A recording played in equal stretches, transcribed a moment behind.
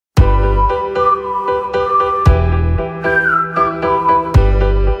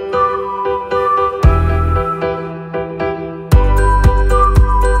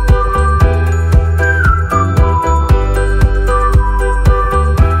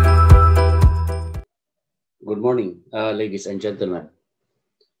morning, ladies and gentlemen.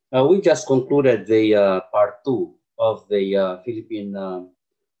 We just concluded the part two of the Philippine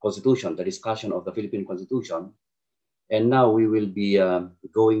Constitution, the discussion of the Philippine Constitution, and now we will be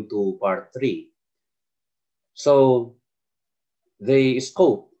going to part three. So the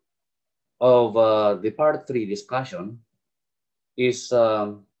scope of the part three discussion is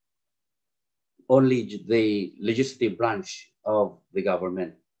only the legislative branch of the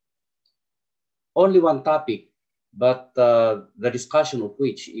government. Only one topic, but the discussion of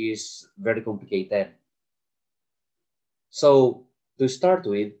which is very complicated. So to start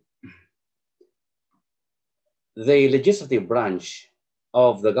with, the legislative branch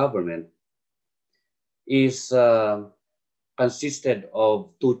of the government is consisted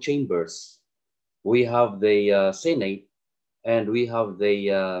of two chambers. We have the Senate and we have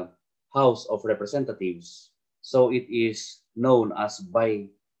the House of Representatives. So it is known as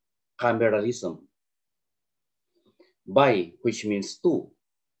bicameralism. Bi, which means two.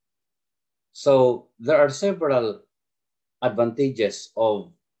 So there are several advantages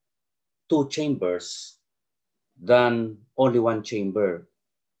of two chambers than only one chamber.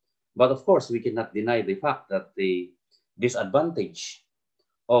 But of course, we cannot deny the fact that the disadvantage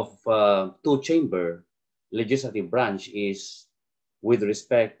of two-chamber legislative branch is with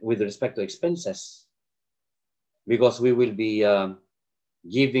respect to expenses, because we will be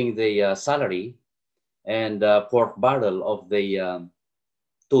giving the salary and pork barrel of the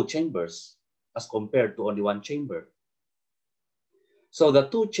two chambers as compared to only one chamber. So the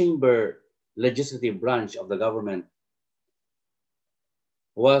two-chamber legislative branch of the government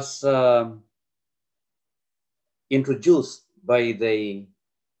was introduced by the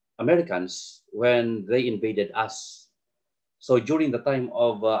Americans when they invaded us. So during the time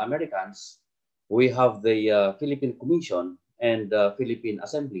of Americans, we have the Philippine Commission and Philippine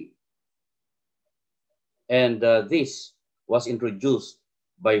Assembly. And this was introduced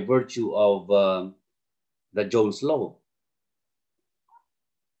by virtue of the Jones Law.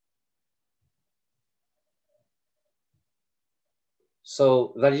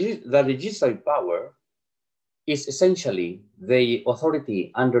 So the legislative power is essentially the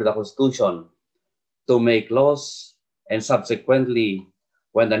authority under the Constitution to make laws and subsequently,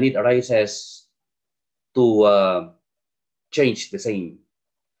 when the need arises, to change the same.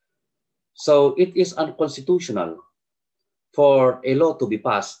 So it is unconstitutional for a law to be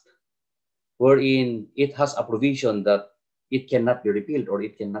passed wherein it has a provision that it cannot be repealed or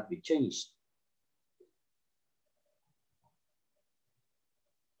it cannot be changed.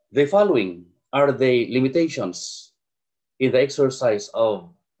 The following are the limitations in the exercise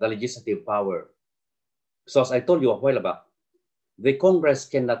of the legislative power. So as I told you a while back, the Congress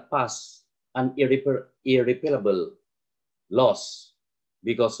cannot pass an irrepealable laws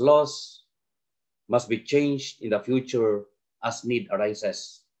because laws must be changed in the future as need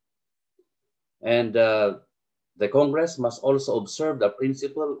arises. And the Congress must also observe the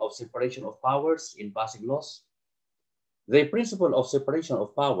principle of separation of powers in passing laws. The principle of separation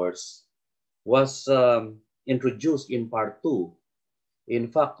of powers was introduced in part two. In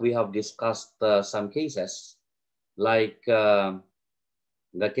fact, we have discussed some cases like the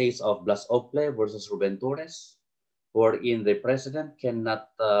case of Blas Ople versus Ruben Torres, wherein the president cannot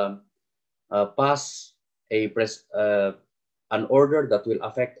pass an order that will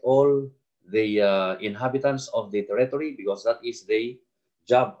affect all the inhabitants of the territory, because that is the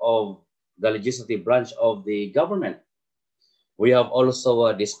job of the legislative branch of the government. We have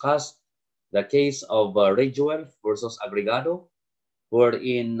also discussed the case of Rejuel versus Agregado,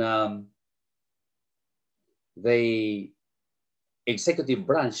 wherein the executive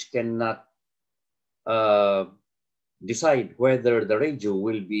branch cannot decide whether the Reju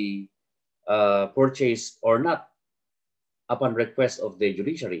will be purchased or not upon request of the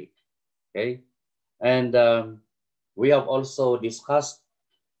judiciary. Okay, and we have also discussed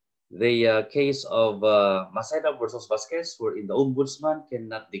the case of Maceda versus Vasquez, wherein the ombudsman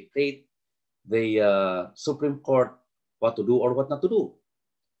cannot dictate the Supreme Court what to do or what not to do.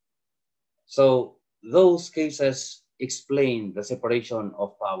 So those cases explain the separation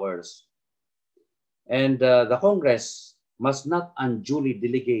of powers. And the Congress must not unduly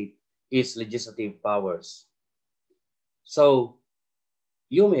delegate its legislative powers. So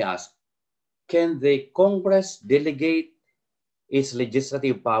you may ask, can the Congress delegate its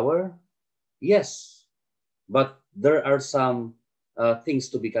legislative power? Yes, but there are some things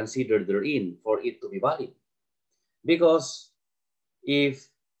to be considered therein for it to be valid. Because if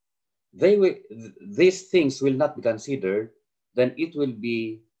these things will not be considered, then it will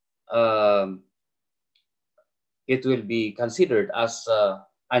be considered as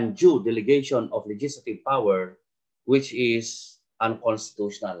undue delegation of legislative power which is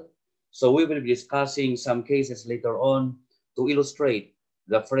unconstitutional. So we will be discussing some cases later on to illustrate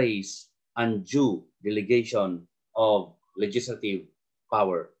the phrase undue delegation of legislative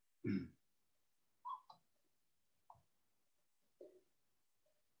power.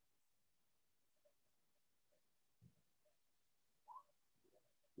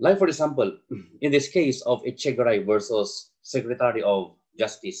 Like for example, in this case of Echegaray versus Secretary of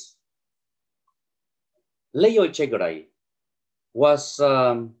Justice, Leo Echegaray was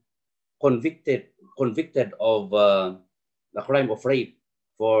convicted of the crime of rape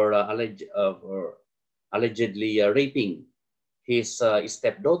for allegedly raping his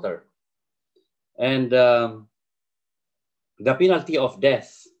stepdaughter, and the penalty of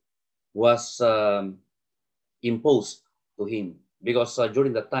death was imposed to him because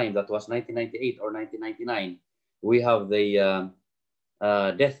during the time, that was 1998 or 1999, we have the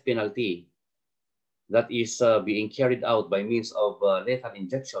death penalty that is being carried out by means of lethal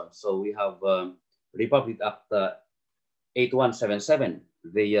injection. So we have Republic Act 8177,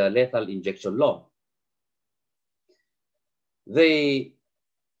 the lethal injection law. The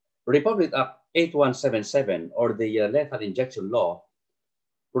Republic Act 8177, or the lethal injection law,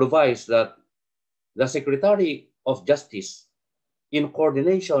 provides that the Secretary of Justice, in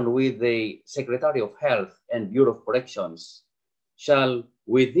coordination with the Secretary of Health and Bureau of Corrections, shall,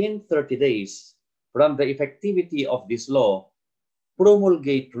 within 30 days from the effectivity of this law,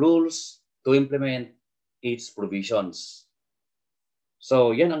 promulgate rules to implement its provisions.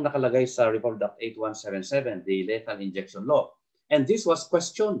 So yan ang nakalagay sa Republic Act 8177, the lethal injection law. And this was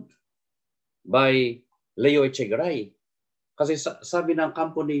questioned by Leo Echegaray. Kasi sabi ng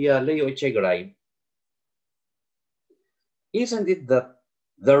kampo ni Leo Echegaray, isn't it that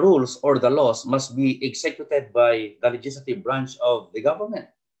the rules or the laws must be executed by the legislative branch of the government?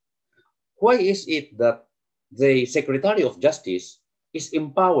 Why is it that the Secretary of Justice is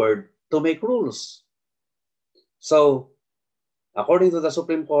empowered to make rules? So, according to the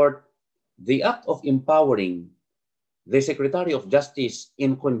Supreme Court, the act of empowering the Secretary of Justice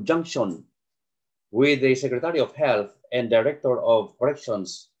in conjunction with the Secretary of Health and Director of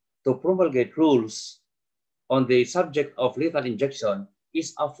Corrections to promulgate rules on the subject of lethal injection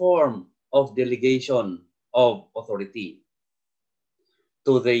is a form of delegation of authority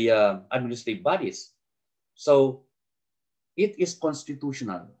to the administrative bodies. So it is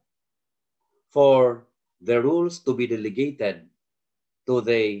constitutional for the rules to be delegated to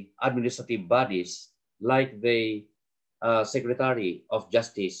the administrative bodies like the Secretary of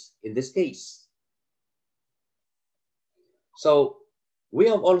Justice in this case. So we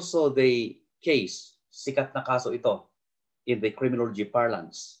have also the case, sikat na kaso ito in the criminology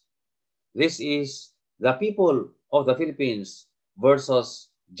parlance. This is the people of the Philippines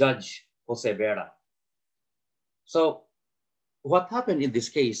versus Judge Jose Vera. So what happened in this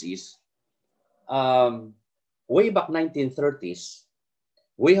case is, way back 1930s,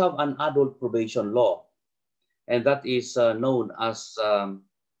 we have an adult probation law, and that is known as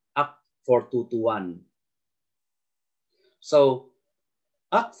Act 4221. So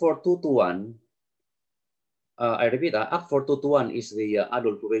Act 4221, I repeat, Act 4221 is the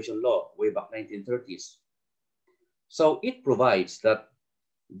adult probation law way back 1930s. So it provides that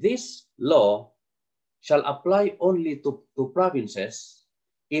this law shall apply only to provinces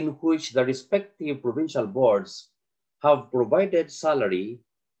in which the respective provincial boards have provided salary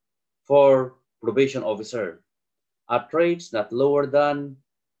for probation officer at rates not lower than,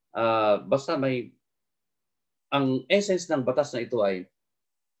 basta may, ang essence ng batas na ito ay,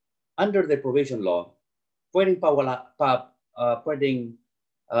 under the probation law, pwedeng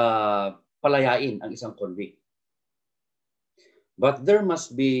palayain ang isang convict. But there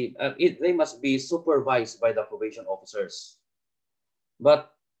must be, they must be supervised by the probation officers.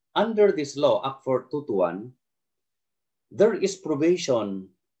 But under this law, Act 4221, there is provision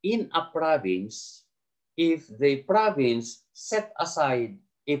in a province if the province set aside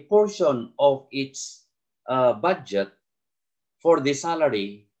a portion of its budget for the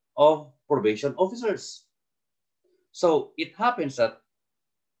salary of probation officers. So it happens that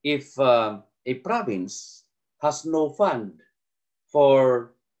if a province has no fund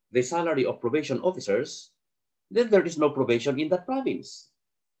for the salary of probation officers, then there is no probation in that province.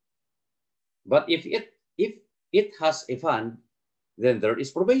 But if it has a fund, then there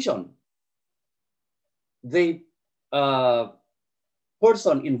is probation. The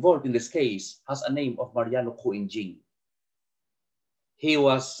person involved in this case has a name of Mariano Kuinjing. He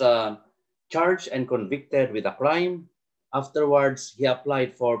was charged and convicted with a crime. Afterwards, he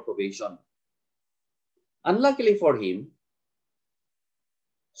applied for probation. Unluckily for him,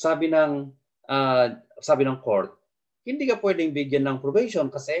 sabi ng court, hindi ka pwedeng bigyan ng probation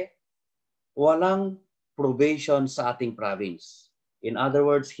kasi walang probation sa ating province. In other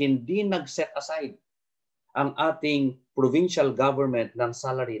words, hindi nag-set aside ang ating provincial government ng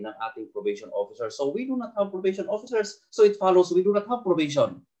salary ng ating probation officers. So we do not have probation officers. So it follows we do not have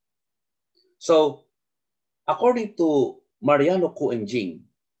probation. So according to Mariano Kuenjing,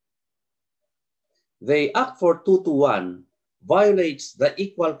 the Act for 221 violates the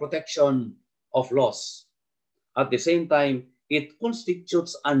equal protection of laws. At the same time, it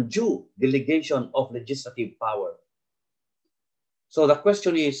constitutes undue delegation of legislative power. So the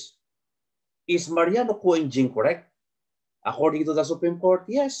question is Mariano Kuenjing correct? According to the Supreme Court,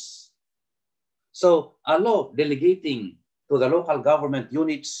 yes. So a law delegating to the local government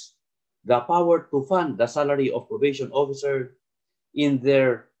units the power to fund the salary of probation officer in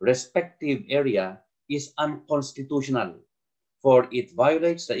their respective area is unconstitutional, for it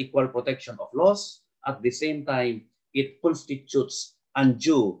violates the equal protection of laws. At the same time, it constitutes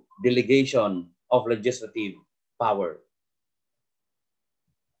undue delegation of legislative power.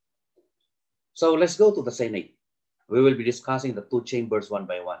 So let's go to the Senate. We will be discussing the two chambers one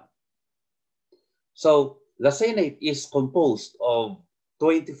by one. So the Senate is composed of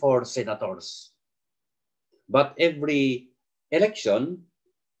 24 senators. But every election,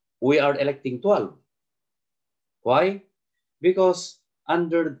 we are electing 12. Why? Because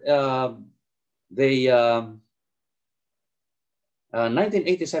under the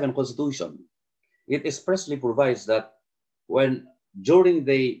 1987 Constitution, it expressly provides that when during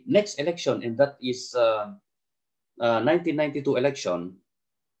the next election, and that is 1992 election,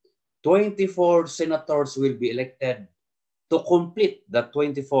 24 senators will be elected to complete the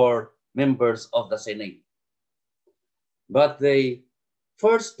 24 members of the Senate. But the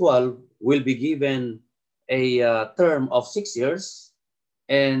first 12 will be given a term of 6 years,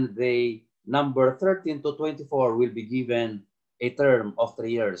 and the number 13 to 24 will be given a term of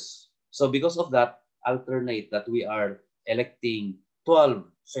 3 years. So because of that, alternate that we are electing 12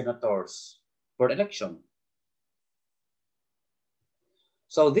 senators per election.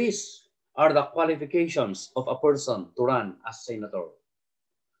 So these are the qualifications of a person to run as senator.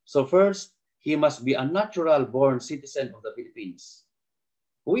 So first, he must be a natural-born citizen of the Philippines.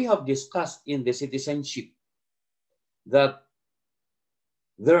 We have discussed in the citizenship that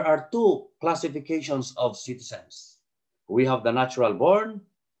there are two classifications of citizens. We have the natural-born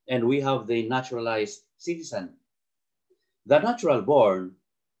and we have the naturalized citizen. The natural-born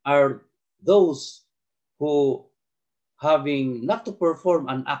are those who, having not to perform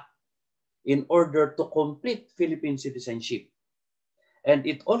an act in order to complete Philippine citizenship. And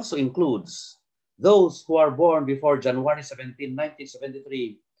it also includes those who are born before January 17,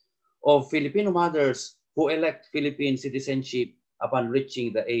 1973, of Filipino mothers who elect Philippine citizenship upon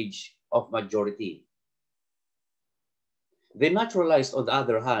reaching the age of majority. The naturalized, on the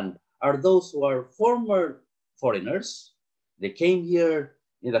other hand, are those who are former foreigners. They came here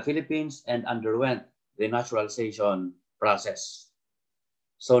in the Philippines and underwent the naturalization process.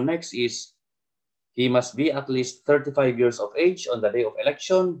 So next is, he must be at least 35 years of age on the day of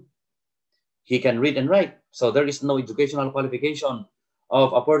election. He can read and write. So there is no educational qualification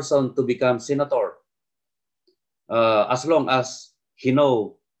of a person to become senator as long as he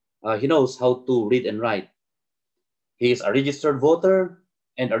knows how to read and write. He is a registered voter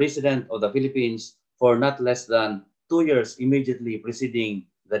and a resident of the Philippines for not less than 2 years immediately preceding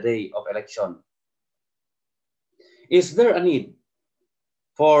the day of election. Is there a need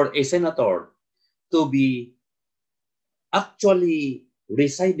for a senator to be actually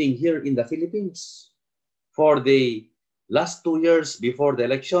residing here in the Philippines for the last 2 years before the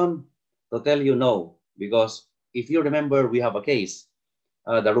election? To tell you no, because if you remember, we have a case,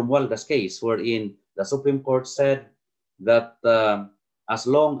 the Romualdez case, wherein the Supreme Court said that as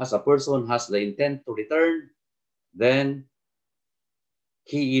long as a person has the intent to return, then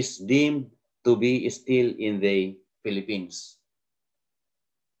he is deemed to be still in the Philippines.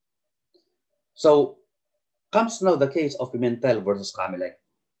 So comes now the case of Pimentel versus Camilec.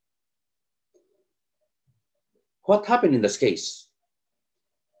 What happened in this case?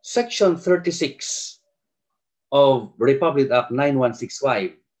 Section 36 of Republic Act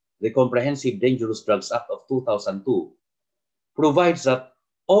 9165, the Comprehensive Dangerous Drugs Act of 2002, provides that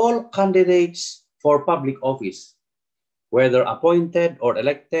all candidates for public office, whether appointed or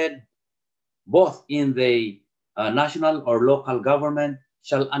elected, both in the national or local government,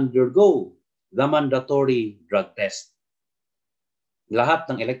 shall undergo the mandatory drug test. Lahat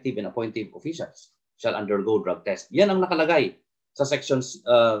ng elective and appointed officials shall undergo drug test. Yan ang nakalagay sa Section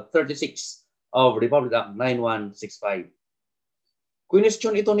 36 of Republic Act 9165.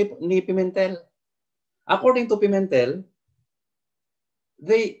 Question ito ni Pimentel, According to Pimentel,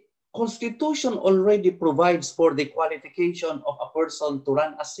 the Constitution already provides for the qualification of a person to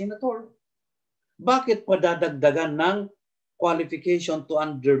run as senator. Bakit pa dadagdagan ng qualification to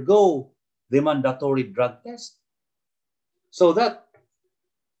undergo the mandatory drug test? So that,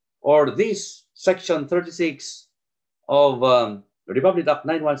 or this Section 36 of Republic Act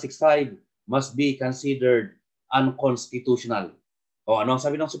 9165 must be considered unconstitutional. O ano ang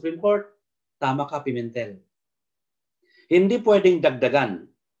sabi ng Supreme Court? Tama ka, Pimentel. Hindi pwedeng dagdagan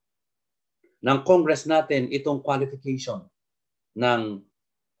ng Congress natin itong qualification ng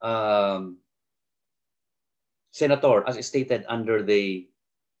senator as stated under the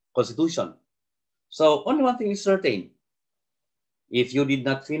Constitution. So, only one thing is certain. If you did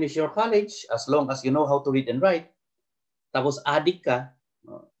not finish your college, as long as you know how to read and write, tapos adik ka,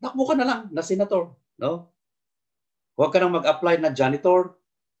 takbo ka na lang na senator. No? Huwag ka nang mag-apply na janitor.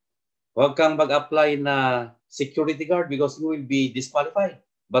 Huwag kang mag-apply na security guard because you will be disqualified.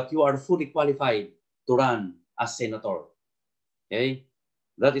 But you are fully qualified to run as senator. Okay?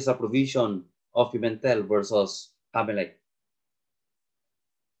 That is a provision of Pimentel versus Camelec.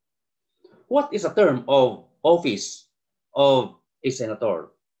 What is a term of office of a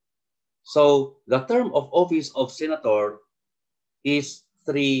senator? So, the term of office of senator is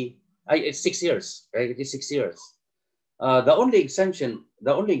 6 years. Right? It is 6 years. The only exemption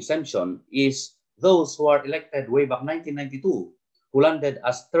is those who are elected way back 1992, who landed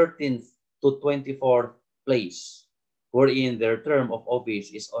as 13th to 24th place, wherein their term of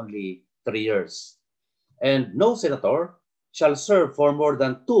office is only 3 years. And no senator shall serve for more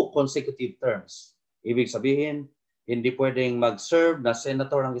than 2 consecutive terms. Ibig sabihin, hindi pwedeng mag-serve na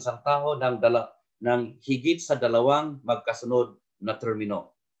senator ng isang tao ng higit sa 2 magkasunod na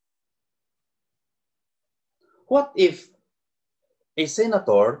termino. What if a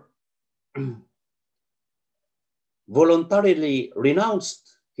senator voluntarily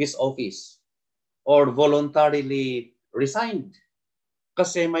renounced his office or voluntarily resigned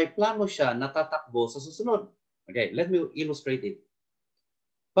kasi may plano siya na tatakbo sa susunod? Okay, let me illustrate it.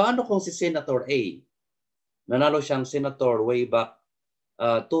 Paano kung si Senator A, nanalo siyang senator way back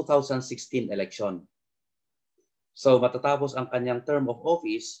 2016 election? So matatapos ang kanyang term of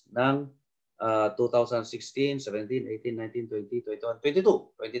office ng 2016, 17, 18, 19, 20, 21,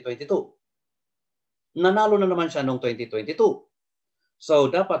 2022. Nanalo na naman siya noong 2022. So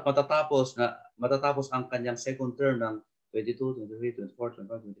dapat matatapos ang kanyang second term ng 22, 23, 24,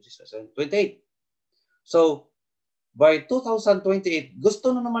 25, 26, 27, 28. So by 2028,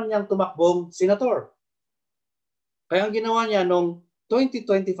 gusto na naman niyang tumakbong senator. Kaya ang ginawa niya noong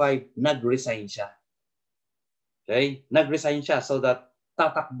 2025, nag-resign siya. Okay? Nag-resign siya so that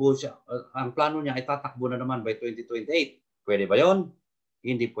tatakbo siya. Ang plano niya ay tatakbo na naman by 2028. Pwede ba yon?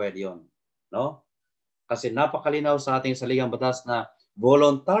 Hindi pwede yon. No? Kasi napakalinaw sa ating saligang batas na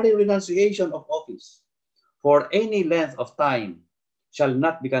voluntary renunciation of office for any length of time shall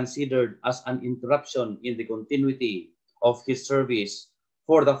not be considered as an interruption in the continuity of his service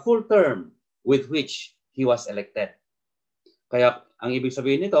for the full term with which he was elected. Kaya ang ibig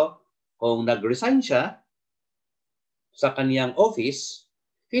sabihin nito, kung nag-resign siya sa kaniyang office,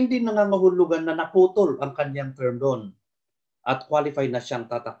 hindi nangangahulugan na naputol ang kaniyang term doon at qualified na siyang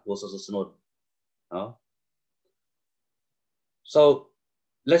tatakbo sa susunod. No? So,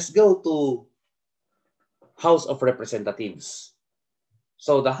 let's go to House of Representatives.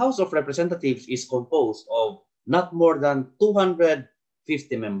 So, the House of Representatives is composed of not more than 250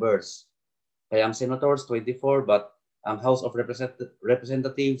 members. Kaya ang senators, 24, but ang House of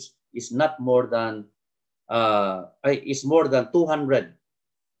Representatives is not more than more than 250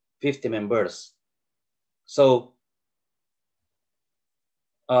 members. So,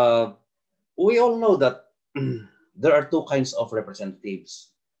 we all know that there are 2 kinds of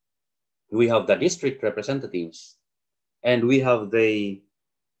representatives. We have the district representatives and we have the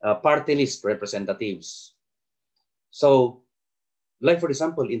party list representatives. So, like for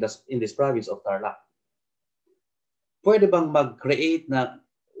example, in this province of Tarlac, pwede bang mag-create na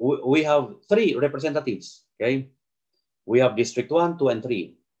we have 3 representatives, okay? We have District 1, 2, and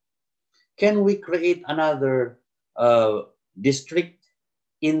 3. Can we create another district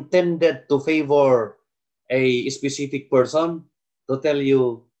intended to favor a specific person? To tell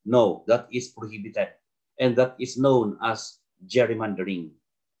you, no, that is prohibited. And that is known as gerrymandering.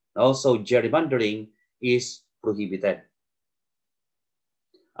 Also, gerrymandering is prohibited.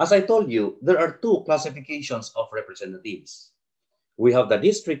 As I told you, there are 2 classifications of representatives. We have the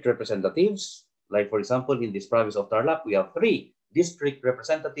district representatives. Like for example, in this province of Tarlac, we have 3 district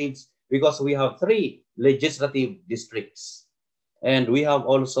representatives because we have 3 legislative districts. And we have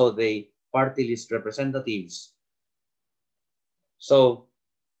also the party list representatives. So,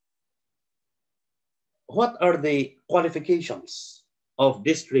 what are the qualifications of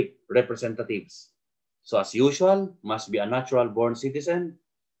district representatives? So, as usual, must be a natural-born citizen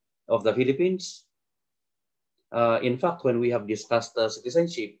of the Philippines. In fact, when we have discussed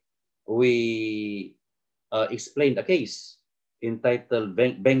citizenship, we explained a case entitled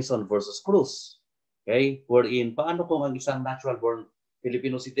Benson versus Cruz. Okay? Wherein, paano kung ang isang natural-born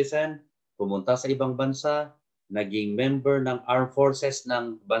Filipino citizen pumunta sa ibang bansa, naging member ng armed forces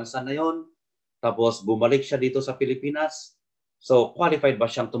ng bansa na yon, tapos bumalik siya dito sa Pilipinas. So, qualified ba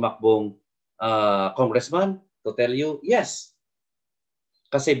siyang tumakbong congressman? To tell you, yes.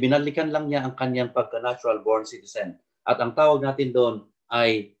 Kasi binalikan lang niya ang kanyang pagka-natural born citizen. At ang tawag natin doon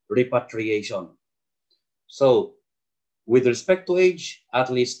ay repatriation. So, with respect to age, at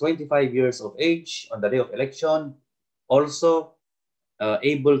least 25 years of age on the day of election, also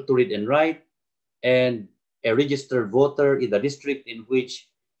able to read and write, and a registered voter in the district in which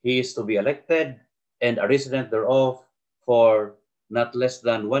he is to be elected, and a resident thereof for not less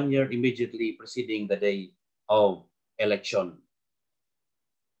than 1 year immediately preceding the day of election.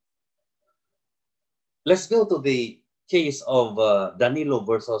 Let's go to the case of Danilo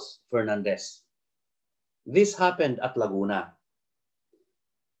versus Fernandez. This happened at Laguna.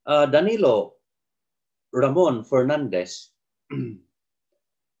 Danilo Ramon Fernandez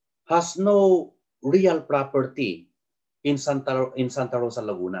has no real property in Santa Rosa,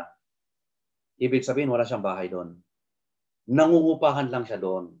 Laguna. Ibig sabihin, wala siyang bahay doon. Nangungupahan lang siya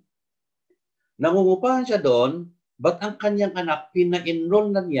doon. Nangungupahan siya doon, but ang kanyang anak,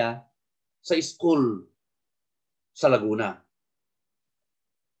 pina-enroll na niya sa school sa Laguna.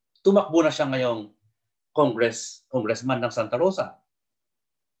 Tumakbo na siya ngayong congressman ng Santa Rosa.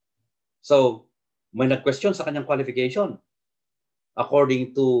 So, may nag-question sa kanyang qualification.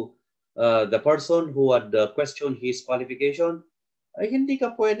 According to the person who had questioned his qualification, ay hindi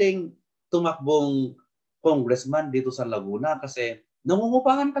ka pwedeng tumakbong congressman dito sa Laguna kasi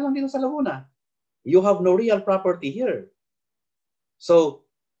nangungupahan ka lang dito sa Laguna. You have no real property here. So,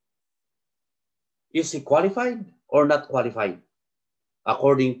 is he qualified or not qualified?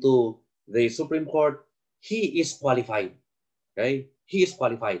 According to the Supreme Court, he is qualified. Okay? He is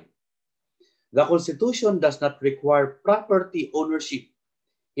qualified. The Constitution does not require property ownership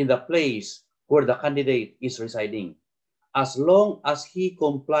in the place where the candidate is residing, as long as he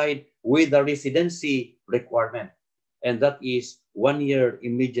complied with the residency requirement, and that is 1 year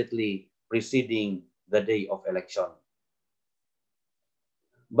immediately preceding the day of election.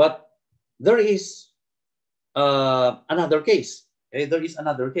 But there is another case. Okay? There is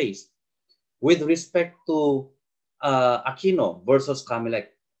another case with respect to Aquino versus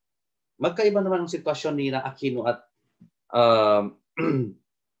Camilec. Magkaiba naman ang sitwasyon ni Aquino at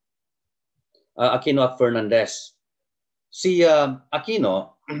Aquino at Fernandez. Si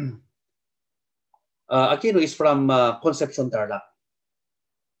Aquino, Aquino is from Concepcion, Tarlac.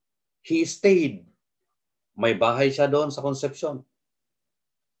 He stayed. May bahay siya doon sa Concepcion.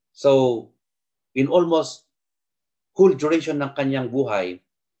 So, in almost whole duration ng kanyang buhay,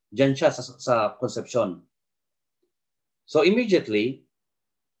 dyan siya sa Concepcion. So, immediately,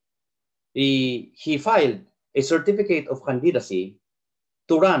 he filed a certificate of candidacy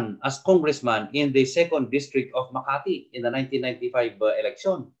to run as congressman in the 2nd District of Makati in the 1995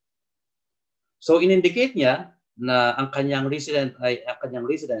 election. So in-indicate niya na ang kanyang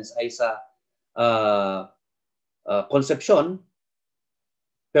residence ay sa Concepcion,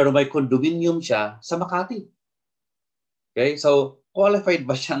 pero may condominium siya sa Makati. Okay? So qualified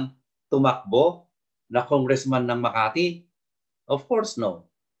ba siyang tumakbo na congressman ng Makati? Of course no.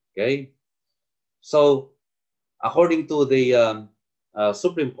 Okay? So, according to the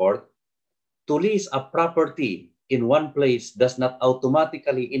Supreme Court, to lease a property in one place does not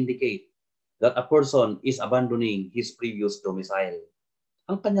automatically indicate that a person is abandoning his previous domicile.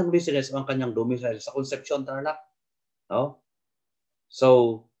 Ang kanyang residence o ang kanyang domicile sa Concepcion, Tarlac. No?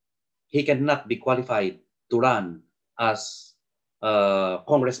 So, he cannot be qualified to run as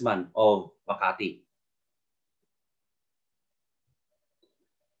congressman of Makati.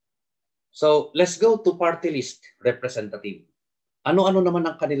 So, let's go to party list representative. Ano-ano naman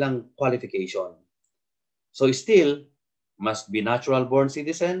ang kanilang qualification? So, still, must be natural-born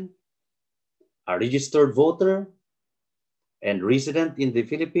citizen, a registered voter, and resident in the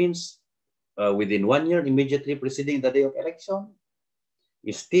Philippines within 1 year immediately preceding the day of election,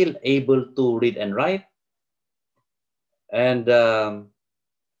 is still able to read and write, and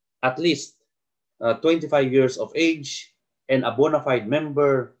at least 25 years of age, and a bona fide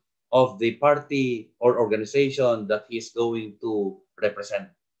member of the party or organization that he is going to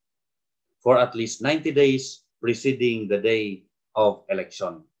represent. for at least 90 days preceding the day of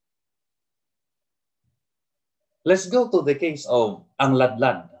election. Let's go to the case of Ang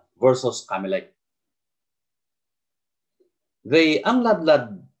Ladlad versus Camilec. The Ang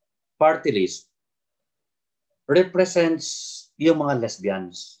Ladlad party list represents yung mga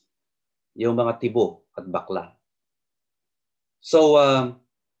lesbians, yung mga tibo at bakla. So,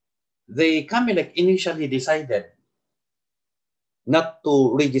 the Camilec initially decided not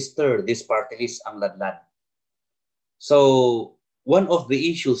to register this party list, Ang Ladlad. So, one of the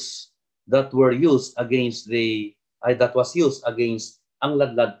issues that were used against that was used against Ang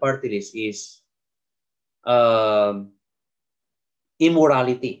Ladlad party list is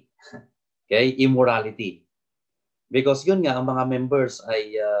immorality. Okay, immorality. Because yun nga, ang mga members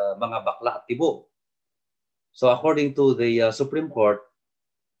ay mga bakla at tibo. So according to the Supreme Court,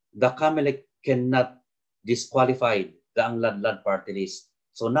 the Camilec cannot disqualify the Ang Ladlad party list.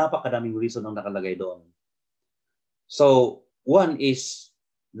 So napakadaming reason ang nakalagay doon. So one is,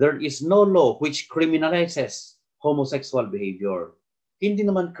 there is no law which criminalizes homosexual behavior. Hindi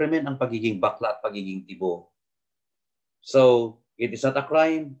naman krimen ang pagiging bakla at pagiging tibo. So it is not a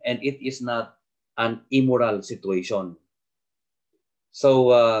crime and it is not an immoral situation.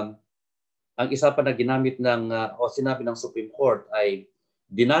 So ang isa pa na ginamit ng o sinabi ng Supreme Court ay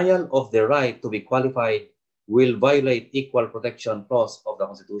denial of the right to be qualified will violate equal protection clause of the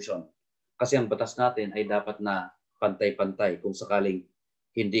Constitution. Kasi ang batas natin ay dapat na pantay-pantay. Kung sakaling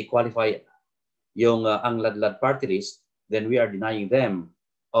hindi qualify yung Ang Ladlad party list, then we are denying them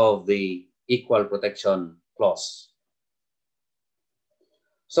of the equal protection clause.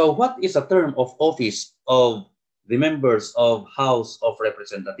 So what is a term of office of the members of House of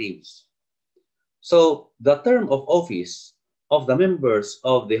Representatives? So the term of office of the members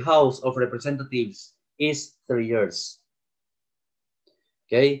of the House of Representatives is 3 years.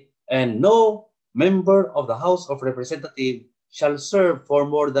 Okay? And no member of the House of Representatives shall serve for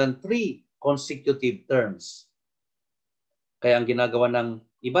more than 3 consecutive terms. Kaya ang ginagawa ng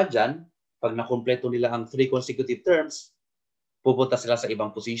iba dyan, pag nakumpleto nila ang 3 consecutive terms, pupunta sila sa ibang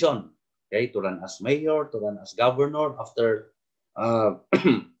position. Okay? To run as mayor, to run as governor. After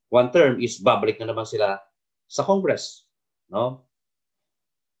 1 term is babalik na naman sila sa Congress. No?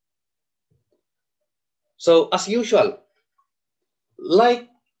 So, as usual, like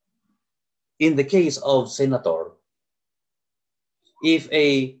in the case of senator, if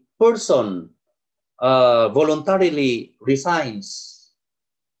a person voluntarily resigns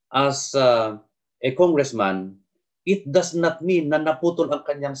as a congressman, it does not mean na naputol ang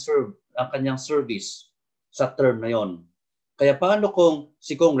kanyang service sa term na yon. Kaya paano kung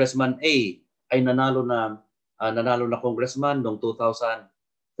si Congressman A ay nanalo na congressman noong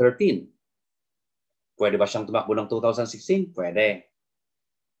 2013? Pwede ba siyang tumakbo ng 2016? Pwede.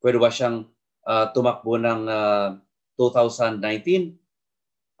 Pwede ba siyang tumakbo ng 2019?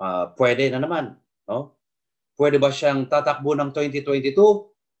 Pwede na naman. No? Pwede ba siyang tatakbo ng 2022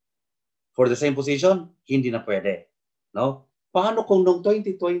 for the same position? Hindi na pwede. No? Paano kung noong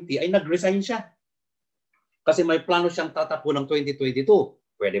 2020 ay nag-resign siya? Kasi may plano siyang tatakbo ng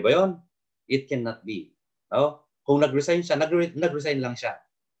 2022. Pwede ba yon? It cannot be. No? Kung nag-resign siya, nag-resign lang siya.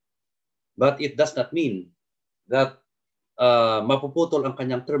 But it does not mean that mapuputol ang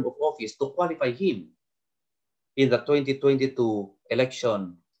kanyang term of office to qualify him in the 2022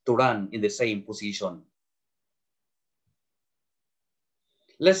 election to run in the same position.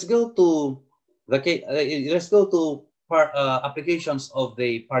 Let's go to applications of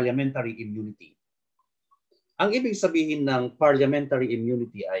the parliamentary immunity. Ang ibig sabihin ng parliamentary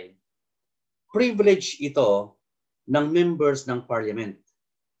immunity ay privilege ito ng members ng parliament.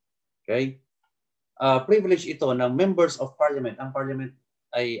 Okay? Privilege ito ng members of parliament. Ang parliament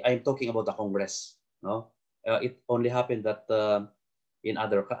I'm talking about the Congress. No? It only happened that in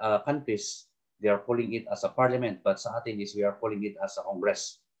other countries they are calling it as a parliament, but sa atin is we are calling it as a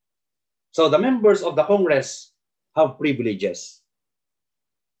Congress. So the members of the Congress have privileges.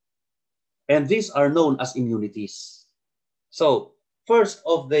 And these are known as immunities. So first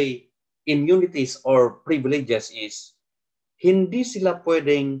of the immunities or privileges is hindi sila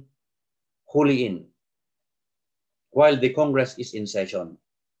pwedeng huliin while the Congress is in session.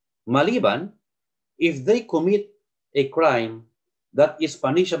 Maliban, if they commit a crime that is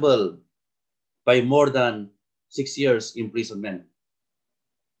punishable by more than 6 years imprisonment.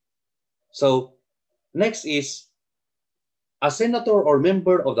 So, next is, a senator or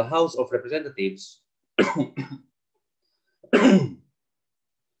member of the House of Representatives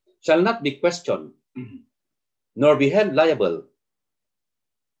shall not be questioned nor be held liable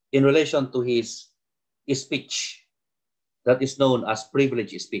in relation to his speech that is known as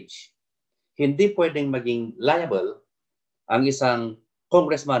privileged speech. hindi pwedeng maging liable ang isang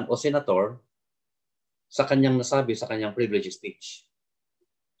congressman o senator sa kanyang nasabi sa kanyang privilege speech.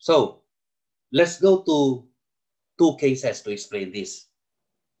 So, let's go to two cases to explain this.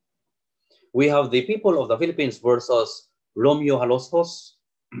 We have the people of the Philippines versus Romeo Halostos,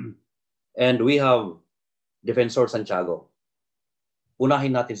 and we have Defensor Santiago.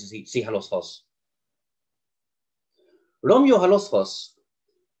 Unahin natin si Halostos. Romeo Halostos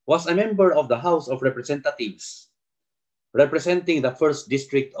was a member of the House of Representatives representing the 1st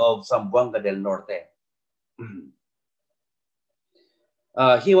District of Zamboanga del Norte.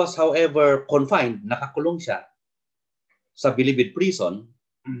 He was, however, confined, nakakulong siya sa Bilibid Prison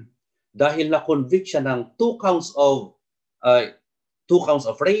dahil na-convict siya ng 2 counts of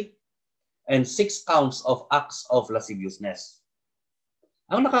rape and 6 counts of acts of lasciviousness.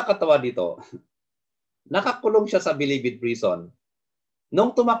 Ang nakakatawa dito, nakakulong siya sa Bilibid Prison.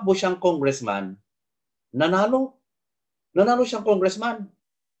 Nung tumakbo siyang congressman, nanalo siyang congressman.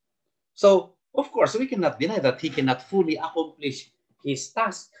 So, of course, we cannot deny that he cannot fully accomplish his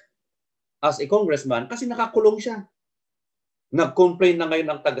task as a congressman kasi nakakulong siya. Nag-complain na ngayon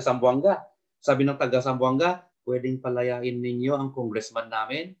ang taga-Zamboanga. Sabi ng taga-Zamboanga, pwedeng palayain ninyo ang congressman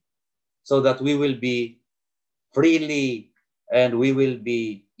namin so that we will be freely and we will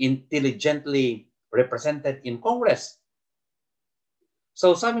be intelligently represented in Congress.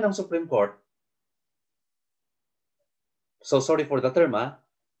 So sabi ng Supreme Court, so sorry for the term,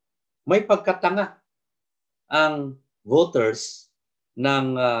 may pagkatanga ang voters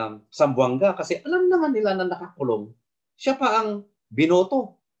ng Zamboanga kasi alam naman nila na nakakulong. Siya pa ang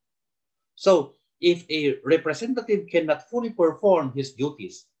binoto. So, if a representative cannot fully perform his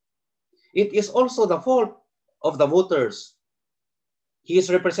duties, it is also the fault of the voters he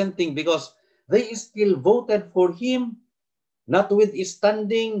is representing because they still voted for him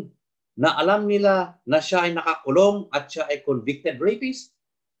notwithstanding na alam nila na siya ay nakakulong at siya ay convicted rapist.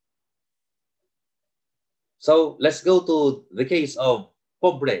 So, let's go to the case of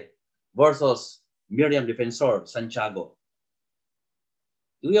Pobre versus Miriam Defensor Santiago.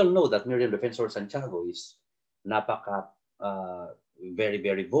 We all know that Miriam Defensor Santiago is very,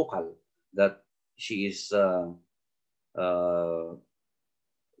 very vocal, that she is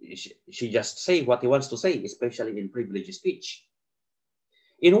she just say what he wants to say, especially in privilege speech.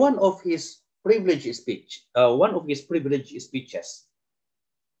 In one of his privilege speeches,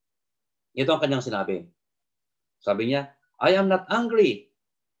 ito ang kanyang sinabi. Sabi niya, I am not angry.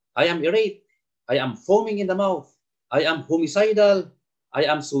 I am irate. I am foaming in the mouth. I am homicidal. I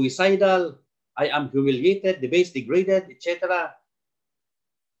am suicidal. I am humiliated, debased, degraded, etc.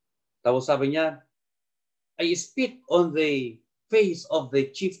 Tapos sabi niya, I spit on the face of the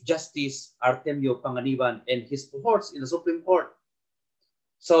Chief Justice Artemio Panganiban and his cohorts in the Supreme Court.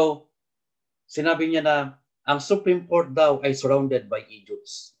 So, sinabi niya na ang Supreme Court daw ay surrounded by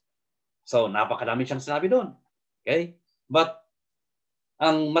idiots. So, napakadami siyang sinabi doon. Okay? But,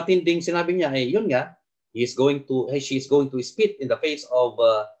 ang matinding sinabi niya ay yun nga, she is going to spit in the face of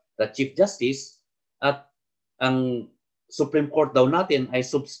the Chief Justice at ang Supreme Court daw natin ay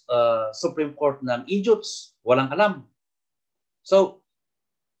Supreme Court ng idiots, walang alam. So,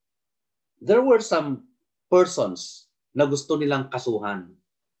 there were some persons na gusto nilang kasuhan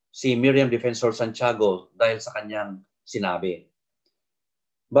si Miriam Defensor Santiago dahil sa kanyang sinabi.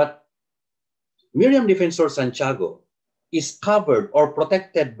 But Miriam Defensor Santiago is covered or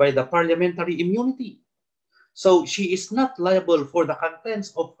protected by the parliamentary immunity. So she is not liable for the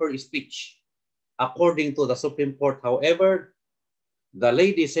contents of her speech. According to the Supreme Court, however, the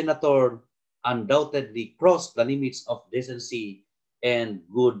lady senator undoubtedly crossed the limits of decency and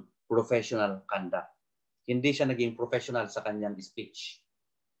good professional conduct. Hindi siya naging professional sa kanyang speech.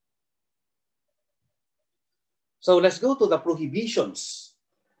 So let's go to the prohibitions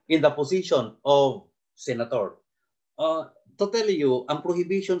in the position of senator. To tell you, ang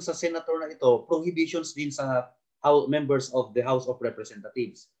prohibition sa senator na ito, prohibitions din sa members of the House of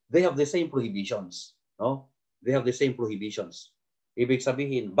Representatives. They have the same prohibitions. No? They have the same prohibitions. Ibig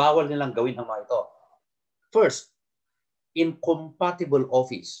sabihin, bawal nilang gawin ang mga ito. First, incompatible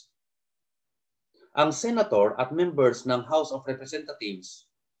office. Ang senator at members ng House of Representatives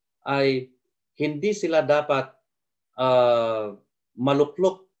ay hindi sila dapat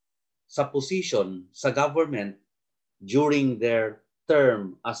maluklok sa position sa government during their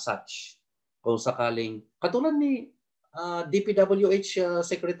term as such. Kung sakaling, katulad ni DPWH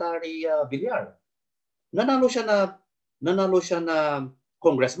Secretary Villar, nanalo siya na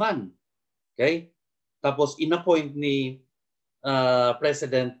congressman. Okay? Tapos inappoint ni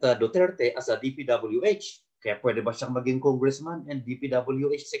President Duterte as a DPWH. Kaya pwede ba siyang maging congressman and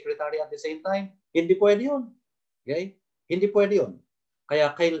DPWH secretary at the same time? Hindi pwede yun. Okay? Hindi pwede yun.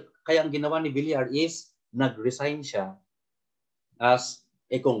 Kaya ang ginawa ni Villar is nag-resign siya as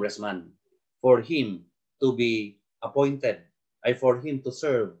a congressman for him to be appointed, for him to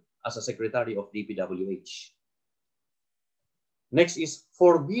serve as a secretary of DPWH. Next is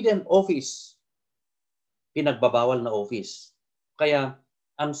forbidden office. Pinagbabawal na office. Kaya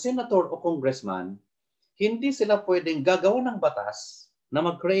ang senator o congressman, hindi sila pwedeng gagawa ng batas na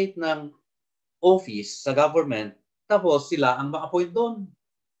mag-create ng office sa government tapos sila ang ma-appoint doon.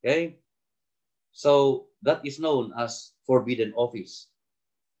 Okay? So, that is known as forbidden office.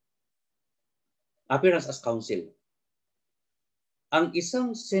 Appearance as counsel. Ang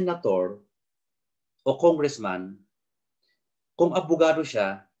isang senator o congressman, kung abogado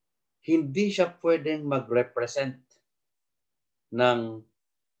siya, hindi siya pwedeng mag-represent ng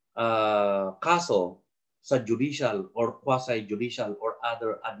kaso sa judicial or quasi-judicial or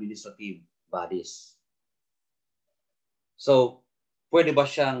other administrative bodies. So, pwede ba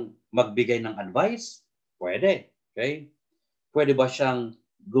siyang magbigay ng advice? Pwede. Okay? Pwede ba siyang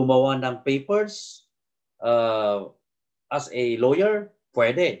gumawa ng papers as a lawyer?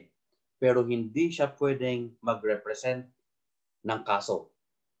 Pwede. Pero hindi siya pwedeng mag-represent ng kaso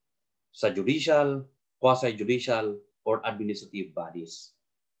sa judicial, quasi-judicial, or administrative bodies.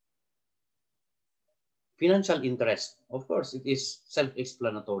 Financial interest. Of course, it is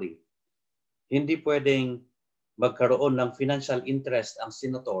self-explanatory. Hindi pwedeng magkaroon ng financial interest ang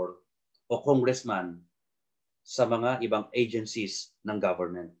senator o congressman sa mga ibang agencies ng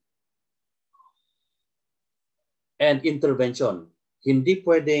government. And intervention. Hindi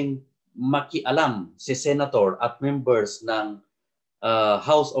pwedeng makialam si senator at members ng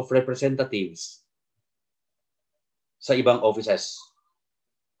House of Representatives sa ibang offices.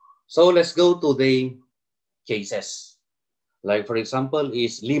 So let's go to the cases. Like for example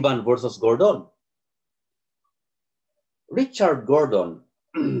is Liban versus Gordon. Richard Gordon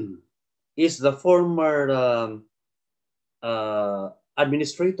is the former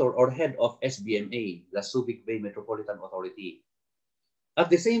administrator or head of SBMA, the Subic Bay Metropolitan Authority.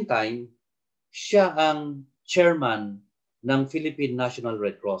 At the same time, siya ang chairman ng Philippine National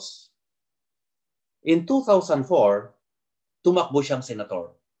Red Cross. In 2004, tumakbo siyang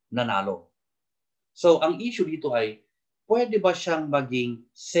senator, nanalo. So, ang issue dito ay, pwede ba siyang maging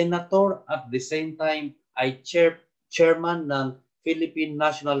senator at the same time ay chairman ng Philippine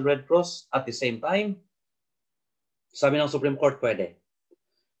National Red Cross at the same time? Sabi ng Supreme Court, pwede.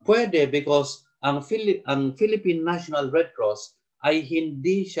 Pwede because ang Philippine National Red Cross ay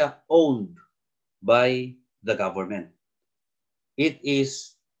hindi siya owned by the government. It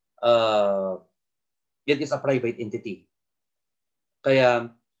is a private entity.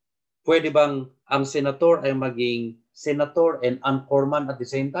 Kaya pwede bang ang senator ay maging senator and anchorman at the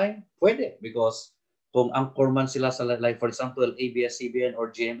same time? Pwede because kung anchorman sila sa like for example ABS-CBN or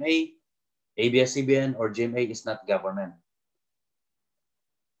GMA, ABS-CBN or GMA is not government.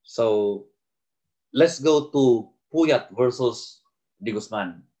 So let's go to Puyat versus De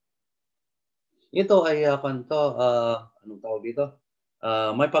Guzman. Ito ay anong tawag dito?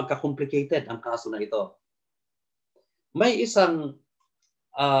 May pagka-complicated ang kaso na ito. May isang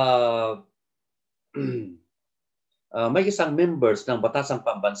members ng Batasang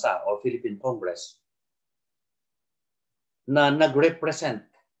Pambansa or Philippine Congress na nag-represent.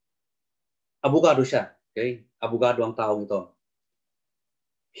 Abogado siya. Okay? Abogado ang taong ito.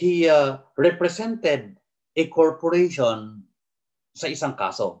 He represented a corporation sa isang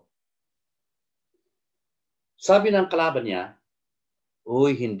kaso. Sabi ng kalaban niya,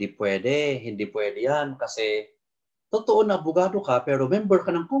 uy, hindi pwede yan kasi totoo na abogado ka pero member ka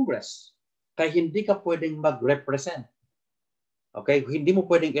ng Congress. Kaya hindi ka pwedeng mag-represent. Okay? Hindi mo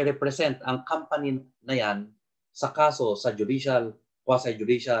pwedeng i-represent ang company na yan sa kaso sa judicial,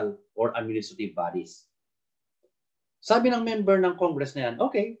 quasi-judicial, or administrative bodies. Sabi ng member ng Congress na yan,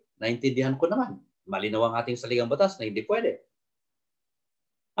 okay, naintindihan ko naman. Malinaw ang ating saligang batas na hindi pwede.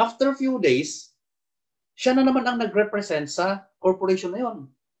 After a few days, siya na naman ang nag-represent sa corporation na yon.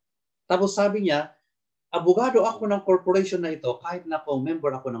 Tapos sabi niya, abogado ako ng corporation na ito kahit na ako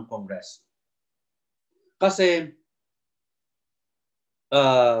member ako ng Congress. Kasi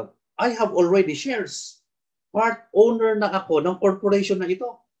I have already shares. Part owner na ako ng corporation na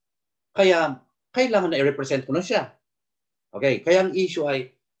ito. Kaya kailangan na i-represent ko na siya. Okay, kaya ang issue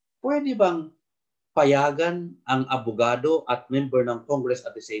ay, pwede bang payagan ang abogado at member ng Congress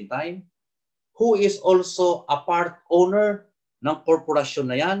at the same time who is also a part owner ng korporasyon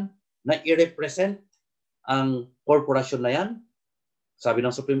na yan na i-represent ang korporasyon na yan? Sabi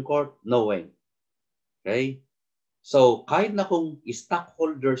ng Supreme Court, no way. Okay? So, kahit na kung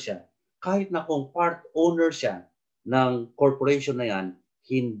stockholder siya, kahit na kung part owner siya ng corporation na yan,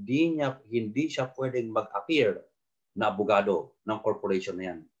 hindi siya pwedeng mag-appear na abogado ng corporation na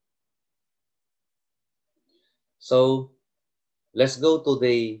yan. So, let's go to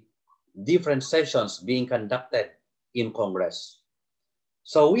the different sessions being conducted in Congress.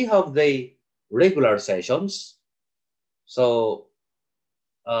 So, we have the regular sessions. So,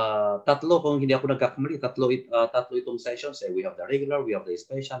 tatlo kung hindi ako nagkakamali, tatlo itong sessions. We have the regular, we have the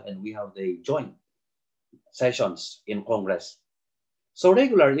special, and we have the joint sessions in Congress. So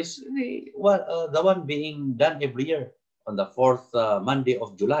regular is the one being done every year on the fourth Monday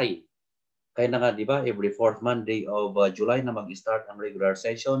of July. Kaya na nga, di ba, every fourth Monday of July na mag-start ang regular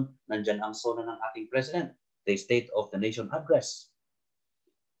session, nandyan ang sona ng ating President, the State of the Nation Address.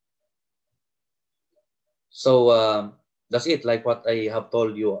 So, that's it, like what I have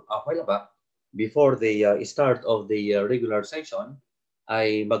told you a while back. Before the start of the regular session,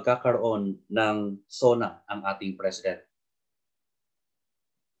 ay magkakaroon ng sona ang ating President.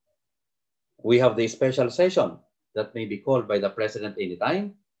 We have the special session that may be called by the President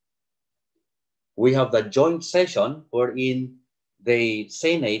anytime. We have the joint session wherein the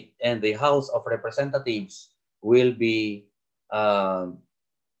Senate and the House of Representatives will be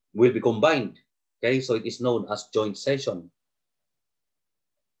combined. Okay, so it is known as joint session.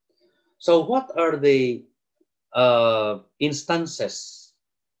 So what are the instances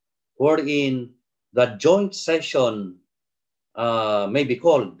wherein the joint session may be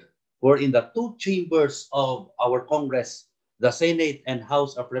called, wherein the two chambers of our Congress, the Senate and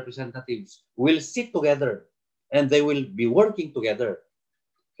House of Representatives, will sit together and they will be working together?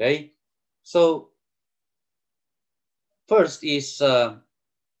 Okay, so first is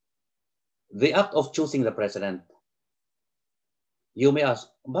the act of choosing the President. You may ask,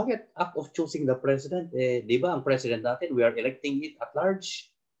 bakit act of choosing the President? Di ba ang President natin, we are electing it at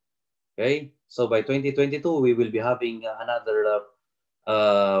large? Okay, so by 2022, we will be having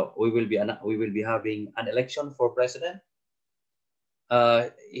we will be having an election for President.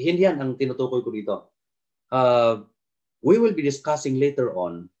 Hindi yan ang tinutukoy ko dito. We will be discussing later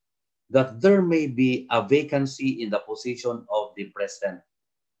on that there may be a vacancy in the position of the President.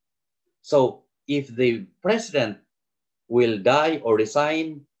 So if the President will die or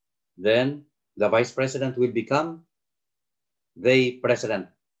resign, then the Vice President will become the President.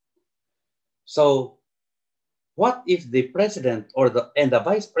 So what if the President and the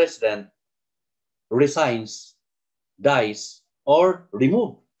Vice President resigns, dies, or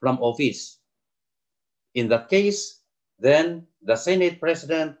removed from office? In that case, then the Senate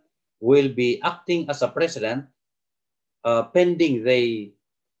President will be acting as a President pending the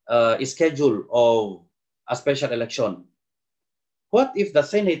schedule of a special election. What if the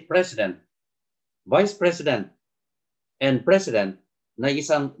Senate President, Vice President, and President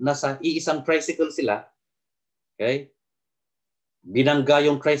nasa iisang tricycle sila, okay? Binangga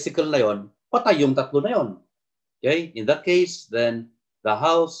yung tricycle na yon, patay yung tatlo na yon. Okay? In that case, then the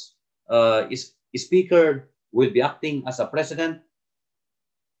House Speaker will be acting as a President,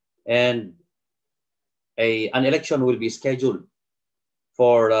 and an election will be scheduled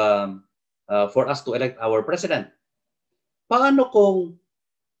for us to elect our President. Paano kung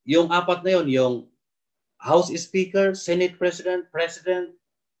yung apat na yon, yung House Speaker, Senate President, President,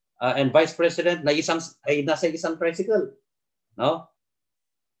 and Vice President ay nasa isang tricycle? No?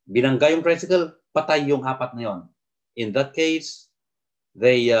 Binangga yung tricycle, patay yung apat na yon. In that case,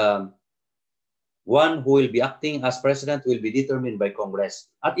 the one who will be acting as President will be determined by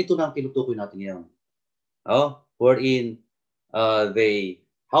Congress. At ito na ang tinutukoy natin ngayon. Wherein the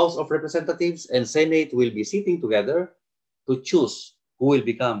House of Representatives and Senate will be sitting together to choose who will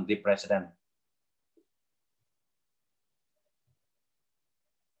become the President.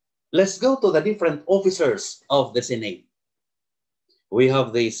 Let's go to the different officers of the Senate. We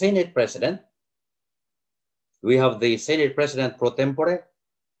have the Senate President. We have the Senate President pro tempore.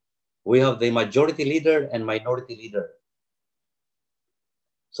 We have the Majority Leader and Minority Leader.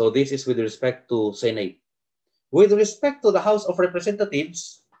 So this is with respect to Senate. With respect to the House of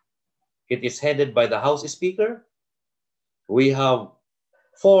Representatives, it is headed by the House Speaker. We have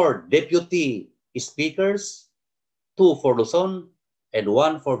 4 Deputy Speakers, 2 for Luzon, and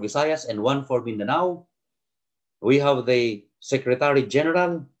 1 for Visayas, and 1 for Mindanao. We have the Secretary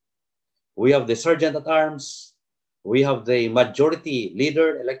General. We have the Sergeant at Arms. We have the Majority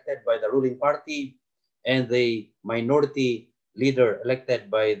Leader elected by the ruling party, and the Minority Leader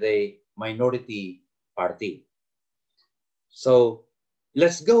elected by the minority party. So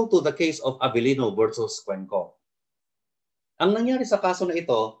let's go to the case of Avellino versus Cuenco. Ang nangyari sa kaso na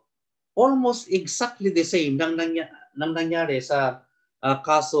ito, almost exactly the same nang nangyari sa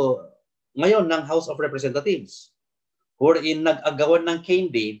kaso ngayon ng House of Representatives, wherein nag-agawan ng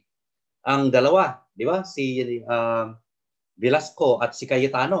candy ang dalawa, di ba? Si Velasco at si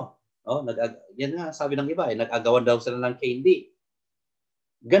Cayetano. Oh, yan nga sabi ng iba, nag-agawan daw sila ng candy.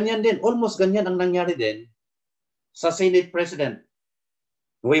 Ganyan din, almost ganyan ang nangyari din sa Senate President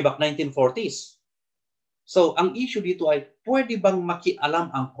way back 1940s. So, ang issue dito ay, pwede bang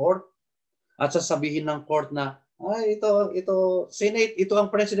makialam ang court at sasabihin ng court na, ay, ito, Senate, ito ang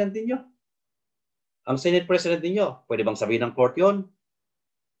President ninyo. Ang Senate President ninyo, pwede bang sabihin ng court yon?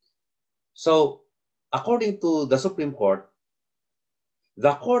 So, according to the Supreme Court,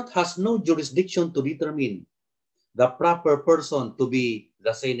 the court has no jurisdiction to determine the proper person to be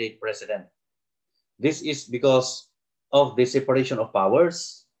the Senate President. This is because of the separation of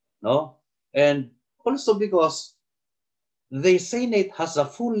powers, no? And also because the Senate has a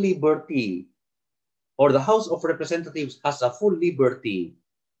full liberty, or the House of Representatives has a full liberty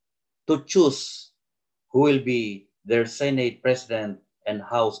to choose who will be their Senate President and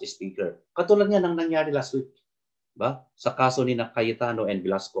House Speaker. Katulad nga ng nangyari last week, ba? Sa kaso ni Cayetano and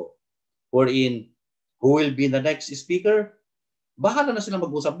Velasco, wherein who will be the next speaker, bahala na silang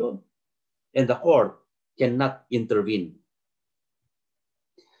mag-usap doon. And the court cannot intervene.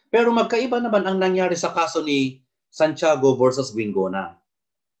 Pero magkaiba naman ang nangyari sa kaso ni Santiago versus Wingona.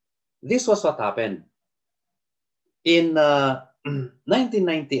 This was what happened. In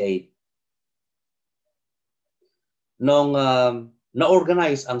 1998, nung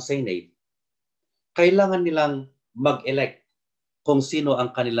na-organize ang Senate, kailangan nilang mag-elect kung sino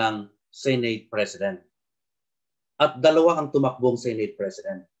ang kanilang Senate President. At dalawa ang tumakbong Senate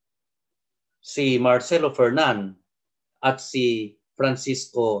President. Si Marcelo Fernan at si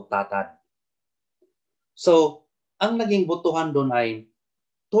Francisco Tatad. So, ang naging botohan doon ay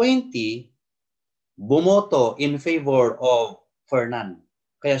 20 bumoto in favor of Fernan.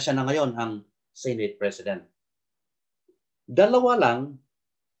 Kaya siya na ngayon ang Senate President. Dalawa lang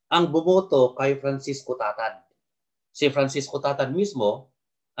ang bumoto kay Francisco Tatad. Si Francisco Tatad mismo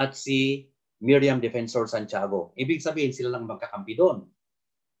at si Miriam Defensor Santiago. Ibig sabihin, sila lang magkakampi doon.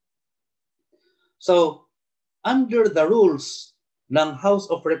 So, under the rules ng House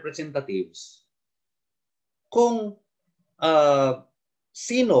of Representatives, kung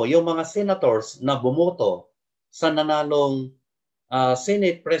sino yung mga senators na bumoto sa nanalong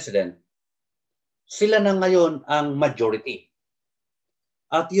Senate President, sila na ngayon ang majority.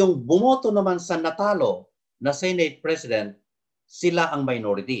 At yung bumoto naman sa natalo na Senate President, sila ang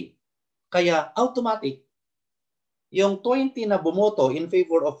minority. Kaya automatic, yung 20 na bumoto in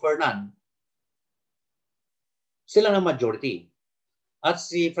favor of Fernan, sila ng majority. At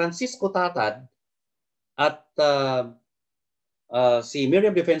si Francisco Tatad at si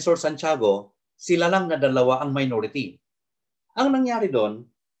Miriam Defensor Santiago, sila lang na dalawa ang minority. Ang nangyari doon,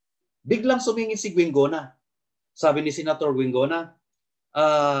 biglang sumingit si Wingona. Sabi ni Senator Wingona,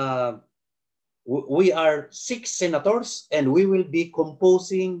 we are 6 senators and we will be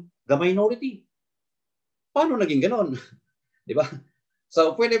composing the minority. Paano naging ganon? Di ba?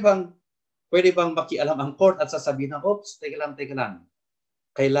 So, pwede bang makialam ang court at sasabihin ng, oops, teka lang.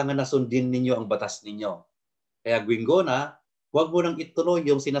 Kailangan na sundin ninyo ang batas ninyo. Kaya Wingona, huwag mo nang ituloy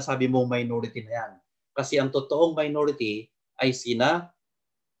yung sinasabi mong minority na yan. Kasi ang totoong minority ay sina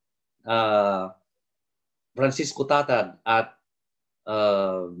Francisco Tatad at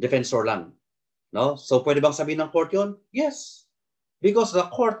Defensor lang. No? So, pwede bang sabihin ng court yun? Yes. Because the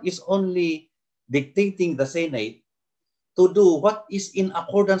court is only dictating the Senate to do what is in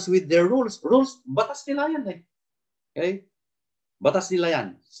accordance with their rules. Rules, batas nila yan eh. Okay? Batas nila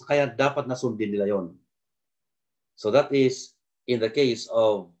yan. Kaya dapat nasundin nila yon. So that is in the case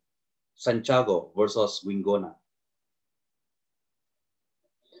of Santiago versus Wingona.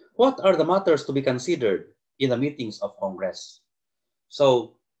 What are the matters to be considered in the meetings of Congress?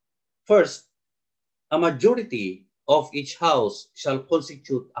 So, first, a majority of each house shall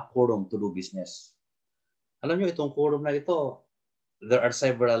constitute a quorum to do business. Alam nyo, itong quorum na ito, there are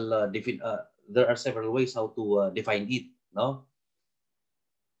several ways how to define it, no?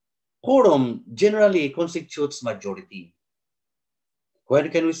 Quorum generally constitutes majority.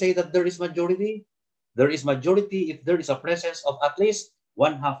 When can we say that there is majority? There is majority if there is a presence of at least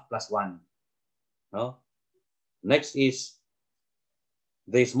 1/2 + 1. No? Next is,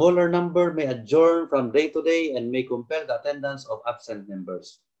 the smaller number may adjourn from day to day and may compel the attendance of absent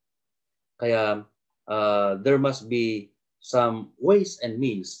members. Kaya there must be some ways and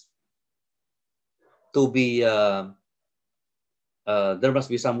means to be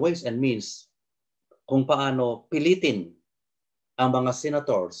kung paano pilitin ang mga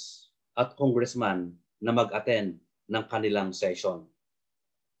senators at congressman na mag-attend ng kanilang session.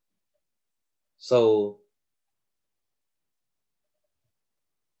 So,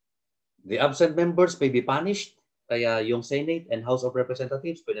 the absent members may be punished. Kaya yung Senate and House of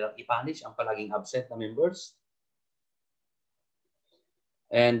Representatives, pwede lang i-punish ang palaging absent na members.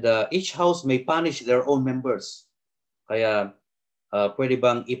 And each house may punish their own members. Kaya pwede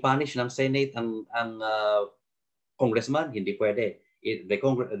bang i-punish ng Senate ang congressman? Hindi pwede. It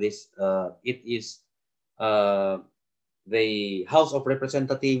is the House of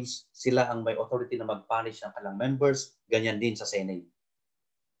Representatives, sila ang may authority na mag-punish ng kanilang members. Ganyan din sa Senate.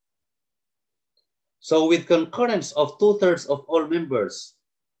 So with concurrence of 2/3 of all members,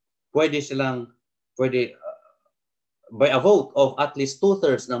 pwede by a vote of at least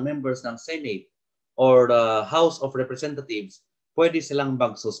 2/3 ng members ng Senate or the House of Representatives, pwede silang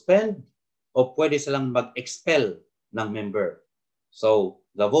mag-suspend o pwede silang mag-expel ng member. So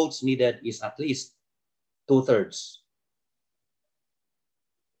the votes needed is at least 2/3.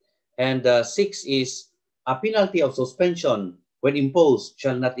 And 6 is a penalty of suspension when imposed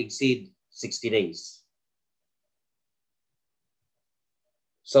shall not exceed 60 days.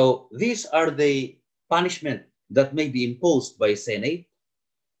 So these are the punishment that may be imposed by Senate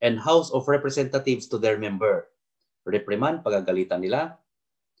and House of Representatives to their member. Reprimand, pagagalitan nila.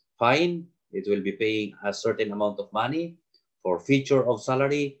 Fine, it will be paying a certain amount of money. Forfeiture of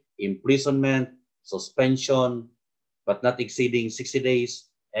salary, imprisonment, suspension, but not exceeding 60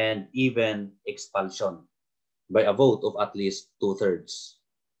 days, and even expulsion by a vote of at least 2/3.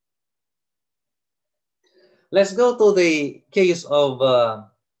 Let's go to the case of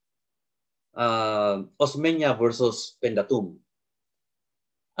Osmeña versus Pendatum.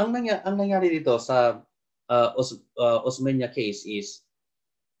 Ang nangyari dito sa Osmeña case is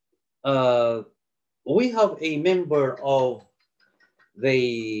we have a member of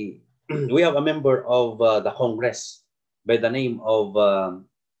the Congress by the name of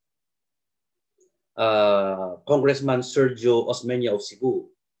Congressman Sergio Osmeña of Cebu.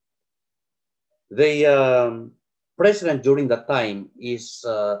 The president during that time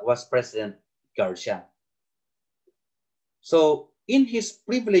was President Garcia. So in his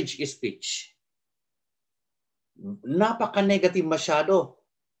privilege speech, napaka-negative masyado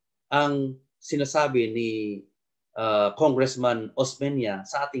ang sinasabi ni Congressman Osmeña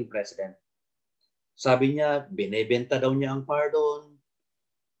sa ating president. Sabi niya, binebenta daw niya ang pardon,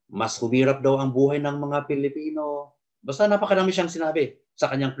 mas humirap daw ang buhay ng mga Pilipino. Basta napakarami siyang sinabi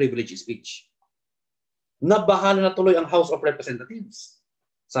sa kanyang privilege speech. Nabahala na tuloy ang House of Representatives.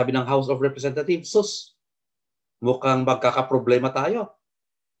 Sabi ng House of Representatives, sus, mukhang magkakaproblema tayo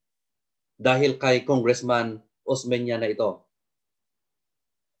dahil kay Congressman Osmeña na ito.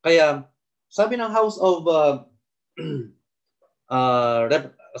 Kaya sabi ng House of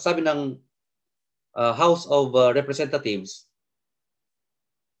Representatives,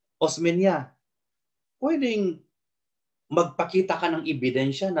 Osmeña, pwedeng magpakita ka ng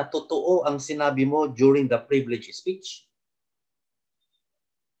ebidensya na totoo ang sinabi mo during the privilege speech.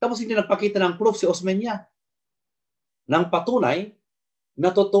 Tapos hindi nagpakita ng proof si Osmeña ng patunay na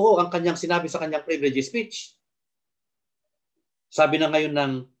totoo ang kanyang sinabi sa kanyang privilege speech. Sabi na ngayon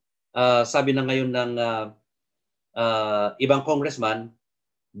ng ibang congressman,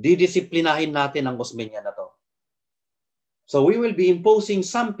 didisiplinahin natin ang Osmeña na to. So we will be imposing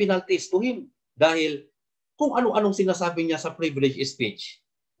some penalties to him dahil kung ano-anong sinasabi niya sa privilege speech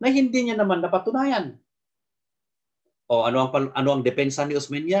na hindi niya naman napatunayan. O ano ang depensa ni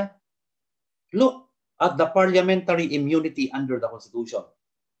Osmeña? Look at the parliamentary immunity under the Constitution.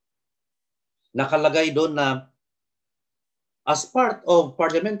 Nakalagay doon na as part of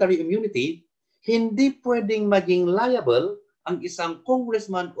parliamentary immunity, hindi pwedeng maging liable ang isang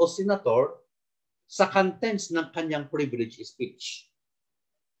congressman o senator sa contents ng kanyang privilege speech.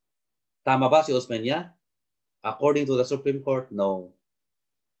 Tama ba si Osmeña? According to the Supreme Court, no.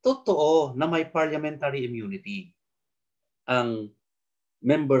 Totoo na may parliamentary immunity ang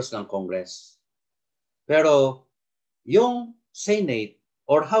members ng Congress. Pero yung Senate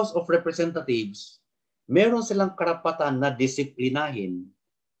or House of Representatives, meron silang karapatan na disiplinahin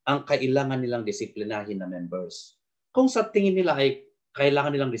ang kailangan nilang disiplinahin na members. Kung sa tingin nila ay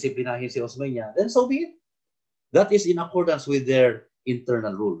kailangan nilang disiplinahin si Osmeña, then so be it. That is in accordance with their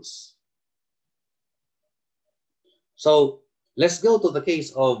internal rules. So, let's go to the case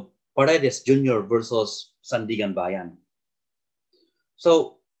of Paredes Jr. versus Sandigan Bayan.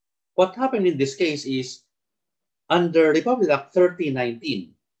 So, what happened in this case is, under Republic Act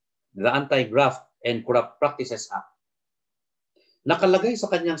 1319, the Anti-Graft and Corrupt Practices Act, nakalagay sa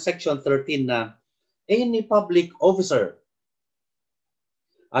kanyang Section 13 na any public officer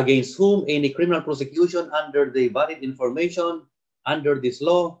against whom any criminal prosecution under the valid information under this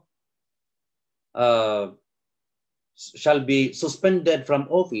law shall be suspended from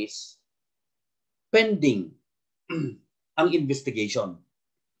office pending ang investigation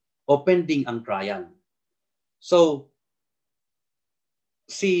o pending ang trial. So,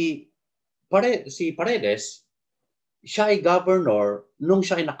 si Paredes, siya ay governor nung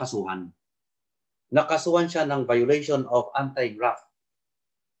siya ay nakasuhan. Nakasuhan siya ng violation of anti-graft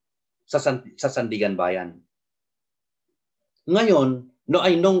sa Sandigan Bayan. Ngayon,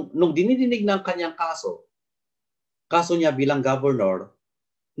 nung dinidinig ng kanyang kaso niya bilang governor,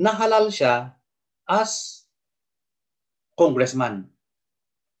 nahalal siya as congressman.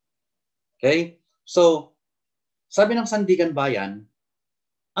 Okay? So, sabi ng Sandigan Bayan,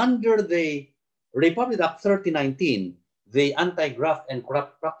 under the Republic Act 3019, the Anti-Graft and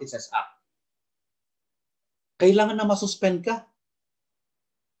Corrupt Practices Act, kailangan na masuspend ka.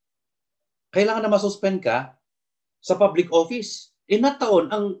 Kailangan na masuspend ka sa public office. Taon,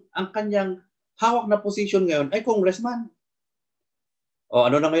 ang kanyang hawak na position ngayon ay congressman. O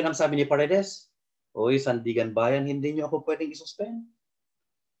ano na ngayon ang sabi ni Paredes? Oy, Sandigan Bayan, hindi niyo ako pwedeng isuspend.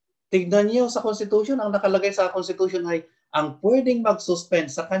 Tignan niyo sa Constitution, ang nakalagay sa Constitution ay ang pwedeng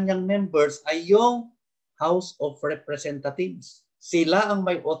mag-suspend sa kanyang members ay yung House of Representatives. Sila ang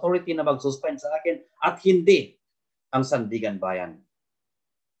may authority na mag-suspend sa akin at hindi ang Sandigan Bayan.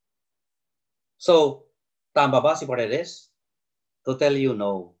 So, tama ba si Paredes? To tell you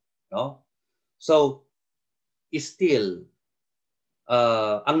no. No? So, still,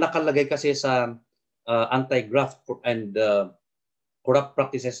 ang nakalagay kasi sa Anti-Graft and Corrupt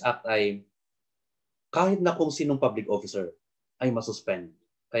Practices Act ay kahit na kung sinong public officer ay masuspend.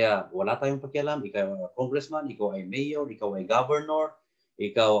 Kaya wala tayong pakialam, ikaw ay congressman, ikaw ay mayor, ikaw ay governor,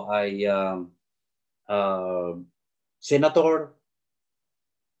 ikaw ay senator.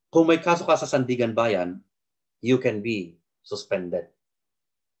 Kung may kaso ka sa Sandigan Bayan, you can be suspended.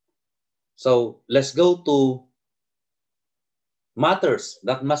 So, let's go to matters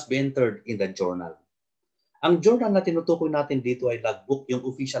that must be entered in the journal. Ang journal na tinutukoy natin dito ay logbook, yung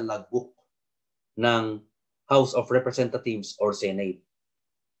official logbook ng House of Representatives or Senate.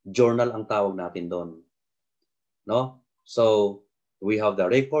 Journal ang tawag natin doon. No? So, we have the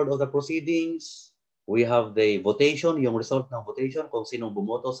record of the proceedings, we have the votation, yung result ng votation, kung sinong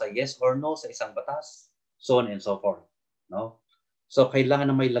bumoto sa yes or no sa isang batas, so on and so forth. No? So, kailangan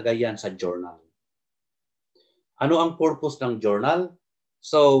na may lagay yan sa journal. Ano ang purpose ng journal?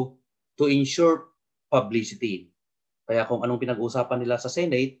 So, to ensure publicity. Kaya kung anong pinag-usapan nila sa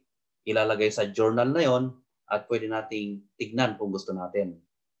Senate, ilalagay sa journal na yon at pwede nating tignan kung gusto natin.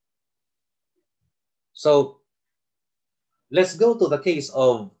 So, let's go to the case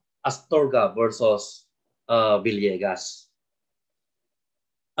of Astorga versus Villegas.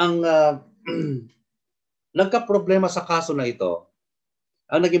 Ang nagka-problema sa kaso na ito,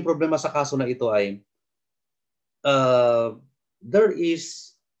 ang naging problema sa kaso na ito ay there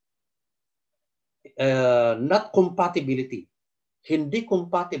is not compatibility. Hindi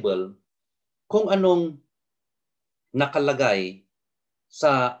compatible kung anong nakalagay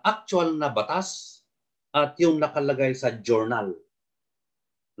sa actual na batas at yung nakalagay sa journal.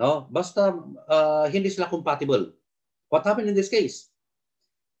 No? Basta hindi sila compatible. What happened in this case?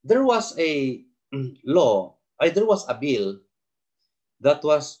 There was a law, there was a bill that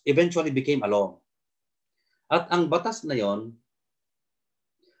was eventually became a law. At ang batas na yon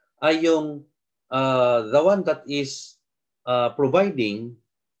ay yung the one that is providing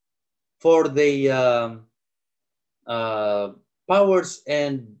for the powers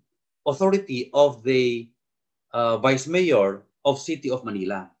and authority of the Vice Mayor of City of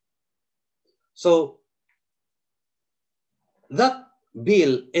Manila. So, that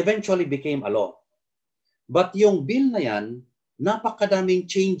bill eventually became a law. But yung bill na yan, napakadaming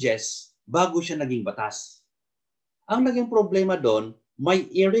changes bago siya naging batas. Ang naging problema doon, may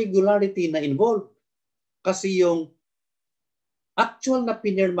irregularity na involved. Kasi yung actual na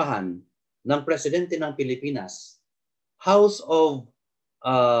pinirmahan ng Presidente ng Pilipinas, House of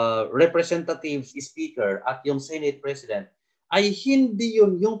Representatives Speaker at yung Senate President, ay hindi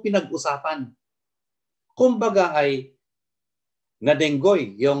yun yung pinag-usapan. Kumbaga ay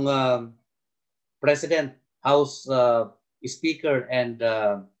nadenggoy yung President, House Speaker, and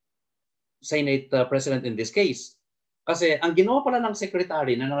Senate President in this case. Kasi ang ginawa pala ng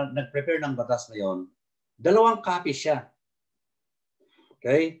Secretary na nag-prepare ng batas na yon, dalawang copy siya.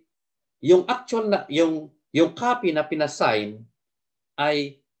 Okay? Yung actual na, yung copy na pinasign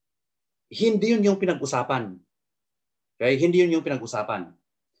ay hindi yun yung pinag-usapan. Okay? Hindi yun yung pinag-usapan.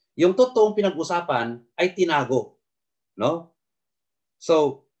 Yung totoong pinag-usapan ay tinago. No?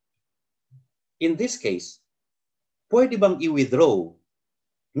 So, in this case, pwede bang i-withdraw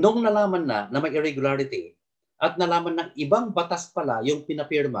nung nalaman na may irregularity at nalaman ng ibang batas pala yung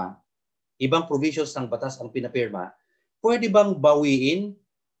pinapirma, ibang provisions ng batas ang pinapirma, pwede bang bawiin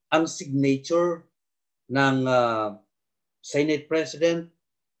ang signature ng Senate President,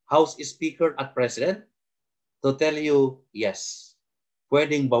 House Speaker at President? To tell you, yes.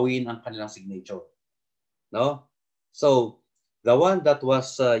 Pwedeng bawiin ang kanilang signature. No? So, the one that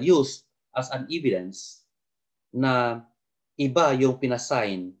was used as an evidence na iba yung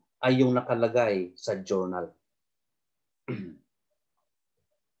pinasign ay yung nakalagay sa journal.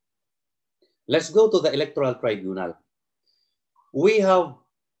 Let's go to the Electoral Tribunal. We have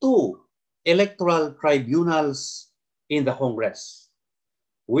two electoral tribunals in the Congress.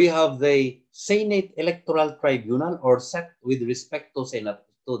 We have the Senate Electoral Tribunal, or set with respect to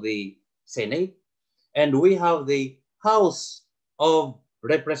the Senate, and we have the House of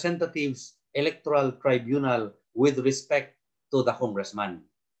Representatives Electoral Tribunal with respect to the congressman.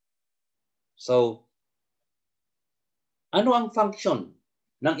 So, ano ang function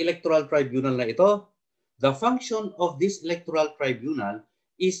ng Electoral Tribunal na ito? The function of this Electoral Tribunal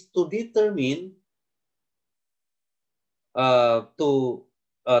is to determine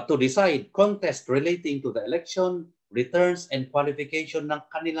to decide contest relating to the election, returns, and qualification ng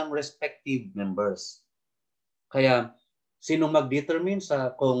kanilang respective members. Kaya, sino mag-determine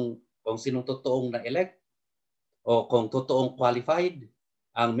sa kung sinong totoong na-elect o kung totoong qualified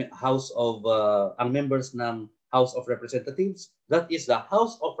ang ang members ng House of Representatives? That is the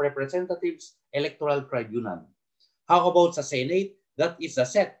House of Representatives Electoral Tribunal. How about sa Senate? That is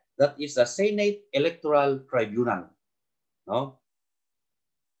the Senate Electoral Tribunal. No?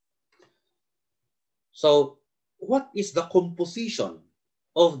 So, what is the composition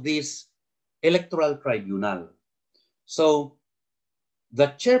of this electoral tribunal? So,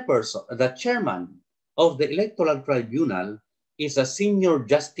 the chairman of the electoral tribunal is a senior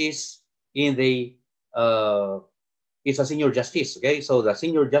justice in the Okay, so the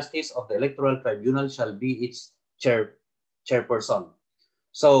senior justice of the electoral tribunal shall be its chairperson.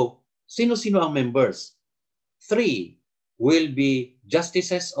 So, sino-sino ang members? 3 will be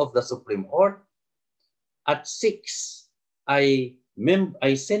justices of the Supreme Court. At 6 ay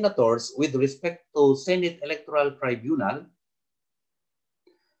senators with respect to Senate Electoral Tribunal,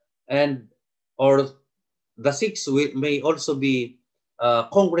 or the 6 may also be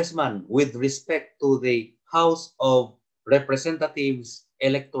congressman with respect to the House of Representatives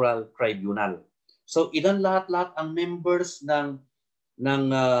Electoral Tribunal. So ilan lahat-lahat ang members ng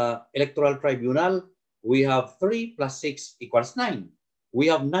Electoral Tribunal? We have 3 plus 6 equals 9. We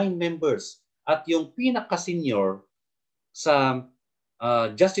have 9 members. At yung pinaka-senior sa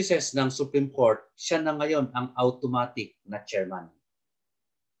justices ng Supreme Court, siya na ngayon ang automatic na chairman.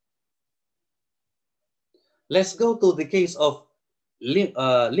 Let's go to the case of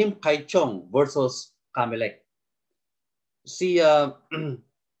Lim Kai-chong versus Kamelec. Si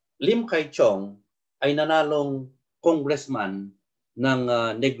Lim Kai-chong ay nanalong congressman ng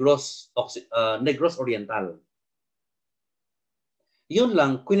Negros Oriental. Yun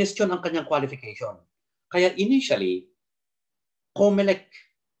lang, question ang kanyang qualification. Kaya initially, COMELEC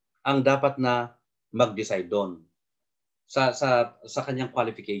ang dapat na mag-decide doon sa kanyang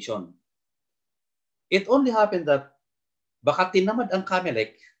qualification. It only happened that baka tinamad ang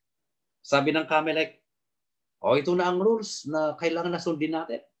COMELEC. Sabi ng COMELEC, ito na ang rules na kailangan na sundin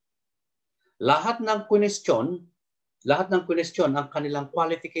natin. Lahat ng question ang kanilang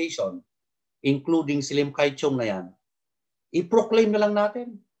qualification, including si Lim Kai-chong na yan, i-proclaim na lang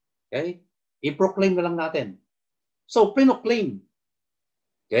natin. Okay? I-proclaim na lang natin. So, pinoclaim.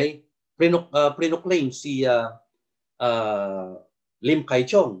 Okay? Pinoclaim si Lim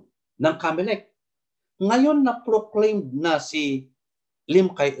Kai-chong ng COMELEC. Ngayon na-proclaim na si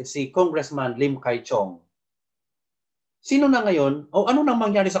Congressman Lim Kai-chong. Sino na ngayon? O ano nang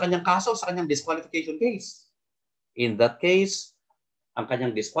mangyari sa kanyang kaso, sa kanyang disqualification case? In that case, ang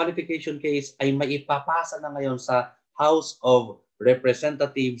kanyang disqualification case ay maipapasa na ngayon sa House of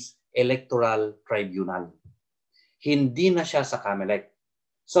Representatives Electoral Tribunal. Hindi na siya sa COMELEC.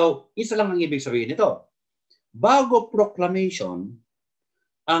 So, isa lang ang ibig sabihin nito. Bago proclamation,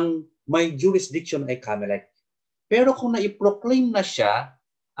 ang may jurisdiction ay COMELEC. Pero kung na-proclaim na siya,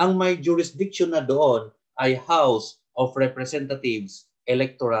 ang may jurisdiction na doon ay House of Representatives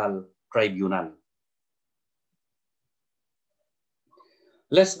Electoral Tribunal.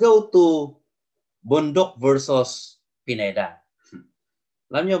 Let's go to Bundok versus Pineda.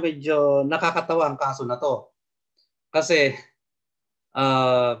 Alam niyo, medyo nakakatawa ang kaso na to. Kasi,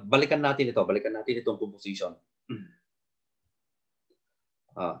 balikan natin itong composition.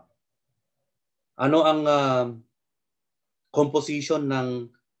 Ah, ano ang composition ng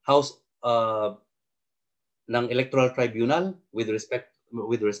House ng Electoral Tribunal with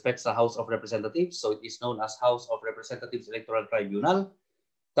respect sa House of Representatives? So it is known as House of Representatives Electoral Tribunal.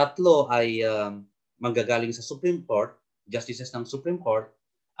 Tatlo ay manggagaling sa Supreme Court, justices ng Supreme Court,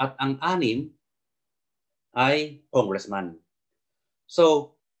 at ang 6 ay congressman.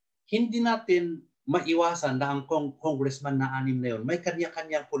 So, hindi natin maiwasan na ang congressman na 6 na yun, may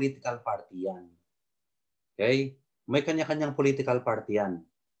kanya-kanyang political party yan. Okay? May kanya-kanyang political party yan.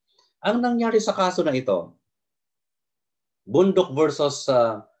 Ang nangyari sa kaso na ito, Bundok versus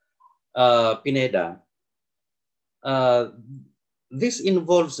Pineda, this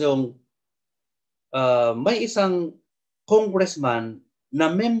involves yung may isang congressman na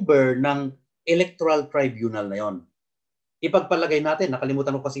member ng electoral tribunal na yon. Ipagpalagay natin,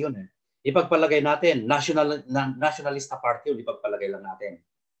 nakalimutan mo kasi yun eh. Ipagpalagay natin, nationalista party yun, ipagpalagay lang natin.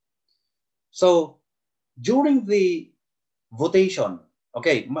 So, during the votation,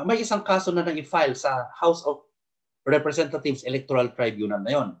 okay, may isang kaso na nang-i-file sa House of Representatives Electoral Tribunal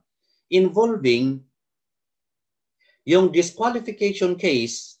na yon, involving yung disqualification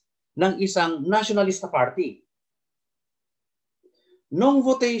case ng isang nationalista party. Nung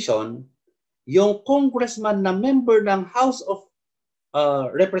votation, yung congressman na member ng House of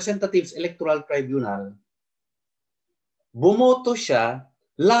Representatives Electoral Tribunal, bumoto siya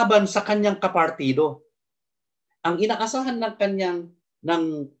laban sa kanyang kapartido. Ang inaasahan ng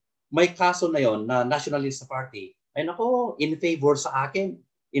may kaso na yon na nationalist party, ay nako, in favor sa akin.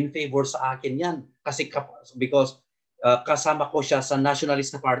 In favor sa akin yan. Kasi because kasama ko siya sa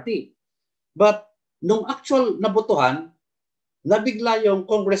nationalist party. But nung actual nabotohan, nabigla yung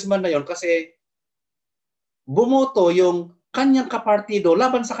congressman na yon kasi bumoto yung kanyang kapartido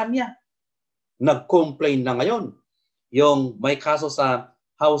laban sa kanya. Nag-complain na ngayon yung may kaso sa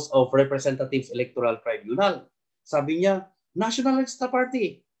House of Representatives Electoral Tribunal. Sabi niya, nationalist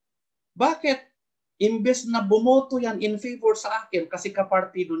party. Bakit? Imbes na bumoto yan in favor sa akin kasi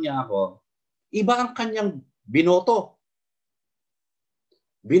kapartido niya ako, iba ang kanyang binoto.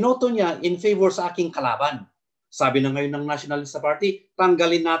 Binoto niya in favor sa aking kalaban. Sabi na ngayon ng Nationalist Party,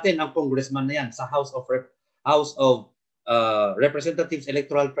 tanggalin natin ang congressman na yan sa House of Representatives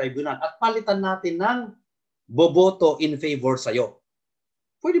Electoral Tribunal at palitan natin ng boboto in favor sa'yo.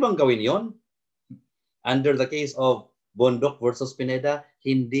 Pwede bang gawin yon? Under the case of Bondok versus Pineda,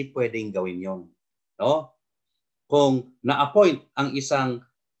 hindi pwedeng gawin yon. No? Kung na-appoint ang isang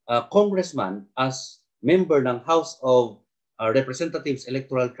congressman as member ng House of Representatives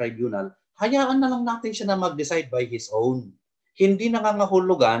Electoral Tribunal, hayaan na lang natin siya na mag-decide by his own. Hindi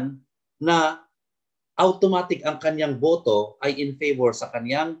nangangahulugan na automatic ang kanyang boto ay in favor sa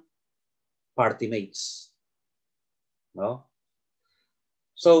kanyang party mates. No?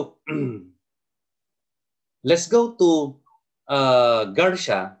 So, let's go to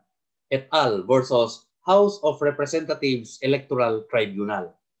Garcia et al. Versus House of Representatives Electoral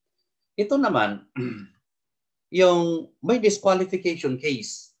Tribunal. Ito naman, yung may disqualification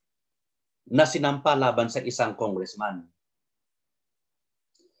case na sinampa laban sa isang congressman.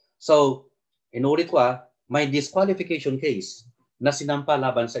 So, inulit ko may disqualification case na sinampa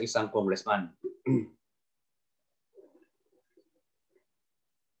laban sa isang congressman.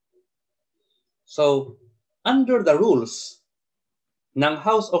 So, under the rules ng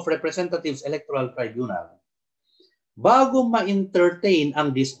House of Representatives Electoral Tribunal, bago ma-entertain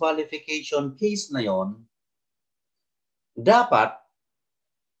ang disqualification case na yon, dapat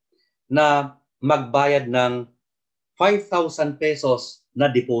na magbayad ng 5,000 pesos na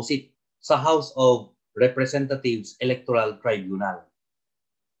deposit sa House of Representatives Electoral Tribunal.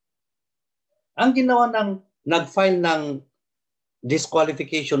 Ang ginawa ng nag-file ng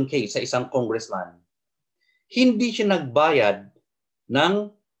disqualification case sa isang congressman, hindi siya nagbayad ng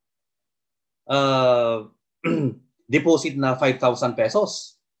deposit na 5,000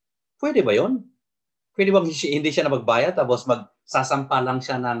 pesos. Pwede ba yon? Pwede bang hindi siya na magbayad tapos magsampa lang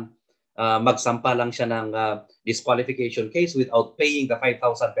siya ng disqualification case without paying the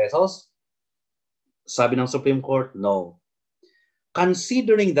 5,000 pesos? Sabi ng Supreme Court, no.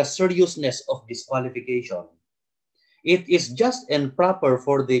 Considering the seriousness of disqualification, it is just and proper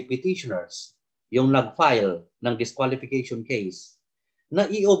for the petitioners, yung nag-file ng disqualification case, na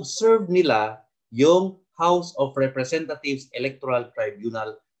i-observe nila yung House of Representatives Electoral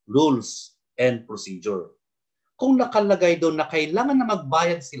Tribunal rules and procedure. Kung nakalagay doon na kailangan na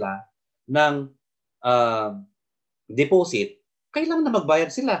magbayad sila ng deposit, kailangan na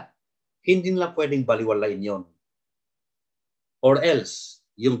magbayad sila. Hindi nila pwedeng baliwalain yon. Or else,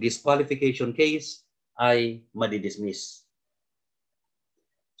 yung disqualification case ay madidismiss.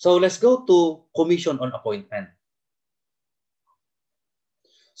 So let's go to Commission on Appointment.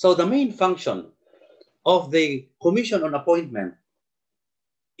 So the main function of the Commission on Appointment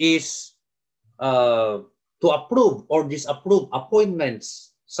is to approve or disapprove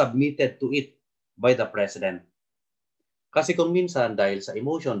appointments submitted to it by the President. Kasi kung minsan dahil sa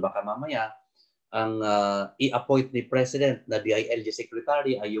emotion, baka mamaya ang i-appoint ni President na DILG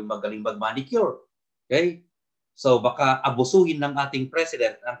Secretary ay yung magaling mag-manicure. Okay? So baka abusuhin ng ating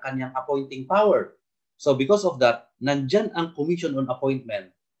President ang kanyang appointing power. So because of that, nandyan ang Commission on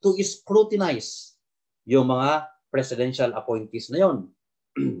Appointment to scrutinize yung mga presidential appointees na yon.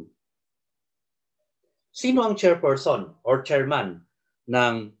 Sino ang chairperson or chairman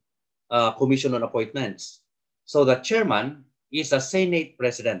ng Commission on Appointments? So the chairman is the Senate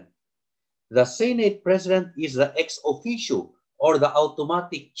President. The Senate President is the ex officio or the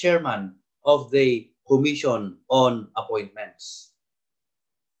automatic chairman of the Commission on Appointments.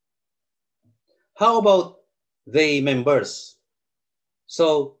 How about the members?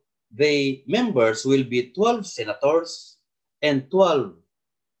 So the members will be 12 senators and 12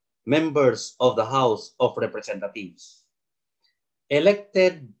 members of the House of Representatives,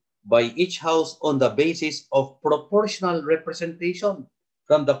 elected by each house on the basis of proportional representation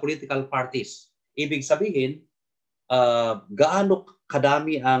from the political parties. Ibig sabihin, gaano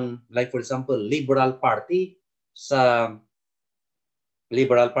kadami ang, like for example, Liberal Party sa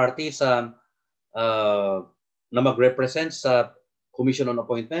na mag-represent sa Commission on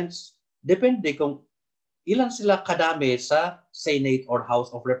Appointments, depende kung ilan sila kadami sa Senate or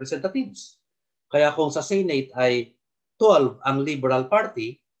House of Representatives. Kaya kung sa Senate ay 12 ang Liberal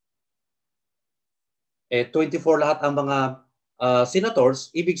Party, 24 lahat ang mga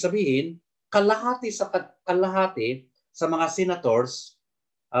senators, ibig sabihin, kalahati sa mga senators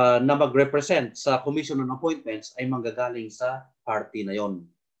na mag-represent sa Commission on Appointments ay manggagaling sa party na yon.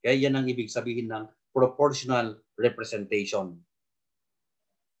 Kaya yan ang ibig sabihin ng proportional representation.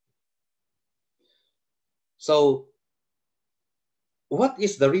 So, what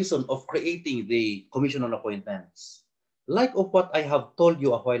is the reason of creating the Commission on Appointments? Like of what I have told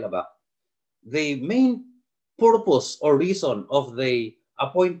you a while back, the main purpose or reason of the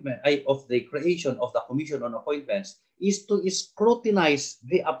creation of the Commission on Appointments is to scrutinize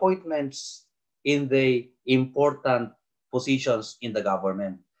the appointments in the important positions in the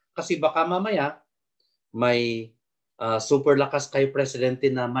government. Kasi baka mamaya may super lakas kay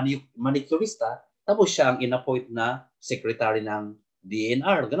presidente na manicurista, tapos siya ang in-appoint na secretary ng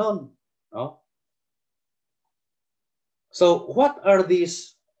DNR, ganon, no? So what are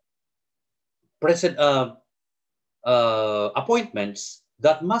these appointments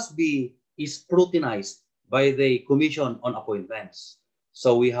that must be scrutinized by the Commission on Appointments?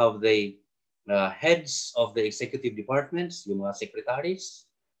 So we have the heads of the executive departments, yung mga secretaries.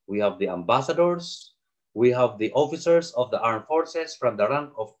 We have the ambassadors. We have the officers of the armed forces from the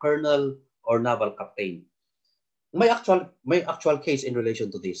rank of colonel or naval captain. May actual case in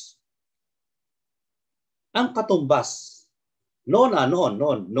relation to this. Ang katumbas, noon,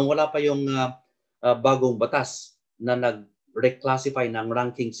 nung wala pa yung bagong batas na nag-reclassify ng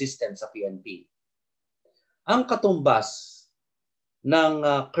ranking system sa PNP. Ang katumbas ng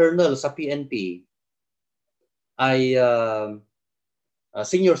colonel sa PNP ay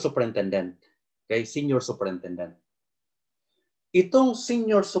senior superintendent. Okay, senior superintendent. Itong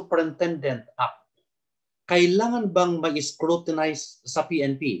Senior Superintendent Act, kailangan bang ma-scrutinize sa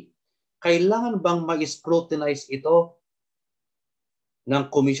PNP? Kailangan bang ma-scrutinize ito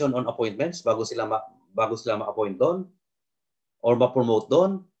ng Commission on Appointments bago sila ma-appoint doon or ma-promote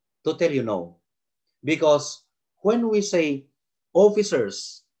doon? To tell you no. Because when we say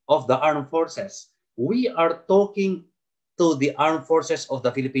officers of the armed forces, we are talking to the armed forces of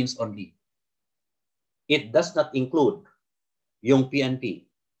the Philippines only. It does not include yung PNP,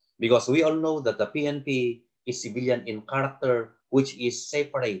 because we all know that the PNP is civilian in character, which is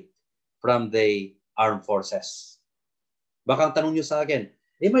separate from the armed forces. Baka ang tanong nyo sa akin,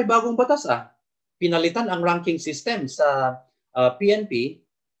 may bagong batas pinalitan ang ranking system sa PNP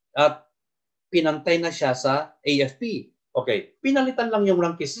at pinantay na siya sa AFP. Okay, pinalitan lang yung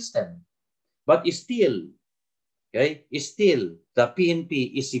ranking system, but still, the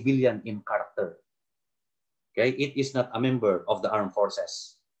PNP is civilian in character. Okay, it is not a member of the armed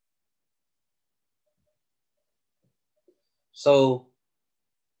forces. So,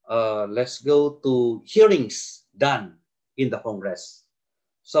 let's go to hearings done in the Congress.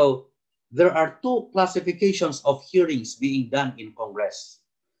 So, there are two classifications of hearings being done in Congress.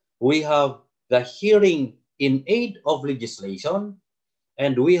 We have the hearing in aid of legislation,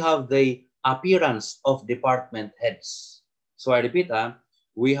 and we have the appearance of department heads. So, I repeat,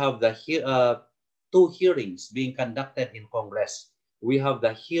 we have the two hearings being conducted in Congress. We have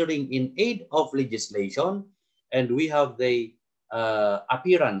the hearing in aid of legislation, and we have the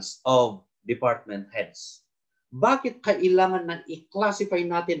appearance of department heads. Bakit kailangan na i-classify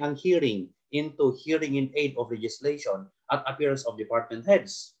natin ang hearing into hearing in aid of legislation at appearance of department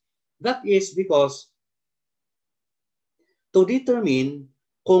heads? That is because to determine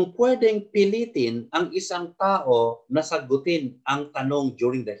kung pwedeng pilitin ang isang tao na sagutin ang tanong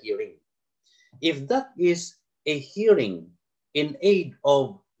during the hearing. If that is a hearing in aid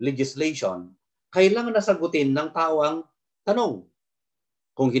of legislation, kailangan na sagutin ng tao ang tanong.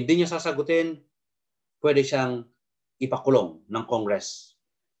 Kung hindi niya sasagutin, pwede siyang ipakulong ng Congress.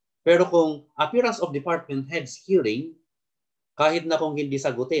 Pero kung appearance of department heads hearing, kahit na kung hindi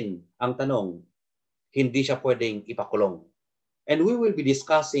sagutin ang tanong, hindi siya pwedeng ipakulong. And we will be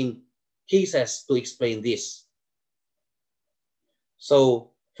discussing cases to explain this. So,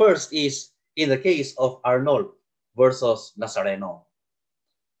 first is in the case of Arnold versus Nazareno.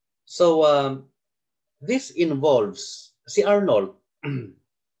 So, this involves, si Arnold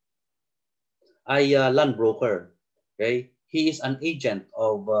ay land broker. Okay? He is an agent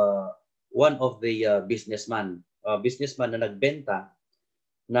of one of the businessman na nagbenta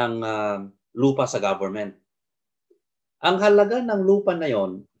ng lupa sa government. Ang halaga ng lupa na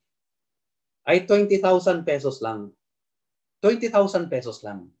yon ay 20,000 pesos lang. 20,000 pesos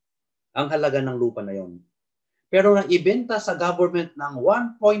lang ang halaga ng lupa na yon. Pero nang ibenta sa government ng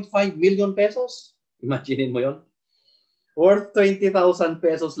 1.5 million pesos, imagine mo yon. Worth 20,000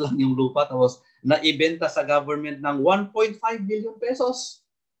 pesos lang yung lupa, tapos naibenta sa government ng 1.5 million pesos.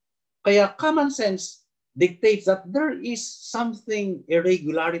 Kaya common sense dictates that there is something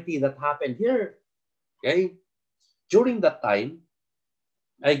irregularity that happened here. Okay? During that time,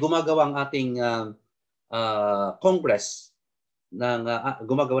 ay gumagawa ang ating Congress,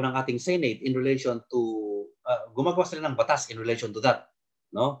 gumagawa ng ating Senate in relation to, gumagawa sila ng batas in relation to that.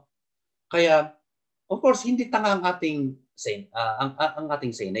 No? Kaya, of course, hindi tanga ang ating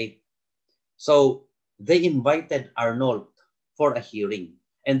Senate. So, they invited Arnold for a hearing.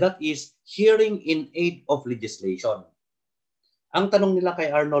 And that is hearing in aid of legislation. Ang tanong nila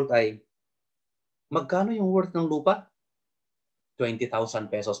kay Arnold ay, magkano yung worth ng lupa?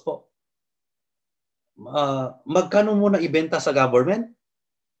 20,000 pesos po. Magkano mo na ibenta sa government?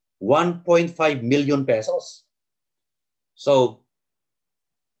 1.5 million pesos. So,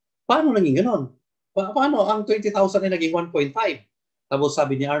 paano naging ganon? Paano ang 20,000 ay naging 1.5? Tapos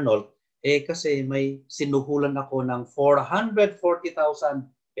sabi ni Arnold, kasi may sinuhulan ako ng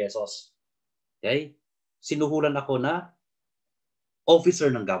 440,000 pesos. Okay? Sinuhulan ako na officer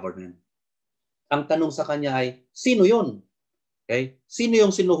ng government. Ang tanong sa kanya ay, sino yun? Okay? Sino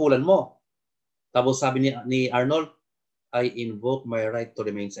yung sinuhulan mo? Tapos sabi ni Arnold, I invoke my right to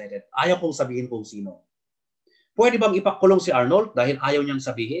remain silent. Ayaw kong sabihin kung sino. Pwede bang ipakulong si Arnold dahil ayaw niyang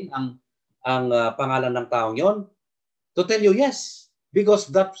sabihin ang pangalan ng taong yon? To tell you, yes.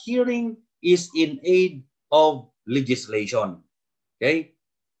 Because that hearing is in aid of legislation. Okay?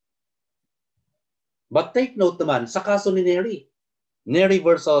 But take note naman, sa kaso ni Neri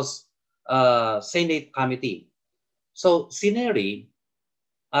versus Senate Committee. So, si Neri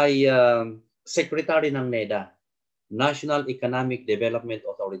ay secretary ng NEDA, National Economic Development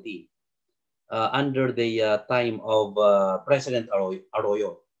Authority, under the time of President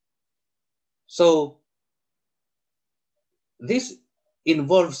Arroyo. So, this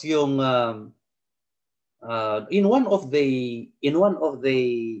involves yung in one of the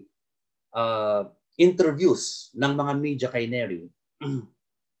interviews ng mga media kay Neri,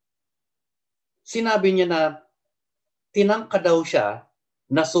 sinabi niya na tinangka daw siya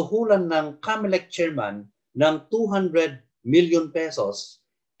na suhulan ng COMELEC chairman ng 200 million pesos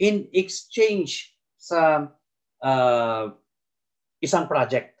in exchange sa isang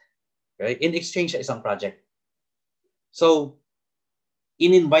project. Okay? In exchange sa isang project. So,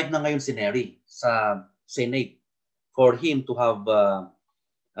 in-invite na ngayon si Neri sa Senate for him to have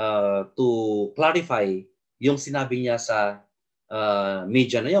to clarify yung sinabi niya sa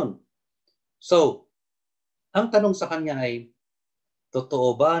media na yon. So, ang tanong sa kanya ay,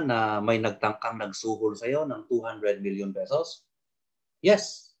 totoo ba na may nagtangkang nagsuhol sa iyo ng 200 million pesos?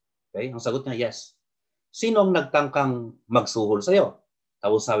 Yes. Okay, ang sagot niya, yes. Sino ang nagtangkang magsuhol sa iyo?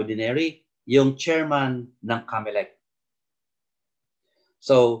 Tapos sabi ni Neri, yung chairman ng COMELEC.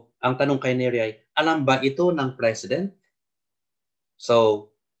 So, ang tanong kay Neri ay, alam ba ito ng President? So,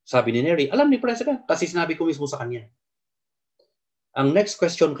 sabi ni Neri, alam ni President kasi sinabi ko mismo sa kanya. Ang next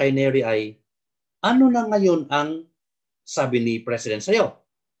question kay Neri ay, ano na ngayon ang sabi ni President sa iyo?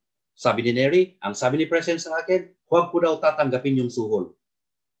 Sabi ni Neri, ang sabi ni President sa akin, huwag ko daw tatanggapin yung suhol.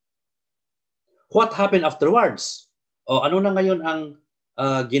 What happened afterwards? O ano na ngayon ang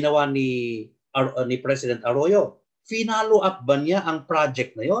ginawa ni President Arroyo? Finalo up ba niya ang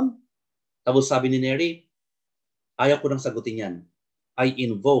project na yon? Tapos sabi ni Neri, ayaw ko nang sagutin yan. I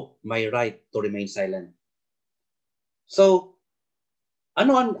invoke my right to remain silent. So,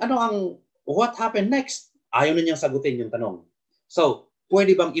 what happened next? Ayaw na niyang sagutin yung tanong. So,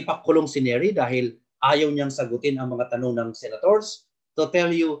 pwede bang ipakulong si Neri dahil ayaw niyang sagutin ang mga tanong ng senators? To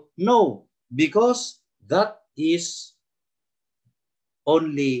tell you, no, because that is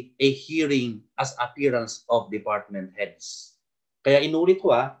only a hearing as appearance of department heads. Kaya inulit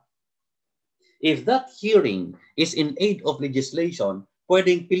ko if that hearing is in aid of legislation,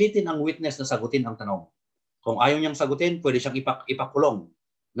 pwedeng pilitin ang witness na sagutin ang tanong. Kung ayaw niyang sagutin, pwede siyang ipakulong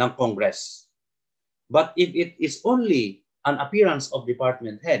ng Congress. But if it is only an appearance of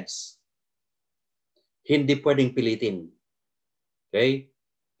department heads, hindi pwedeng pilitin. Okay?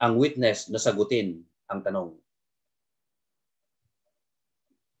 Ang witness na sagutin ang tanong.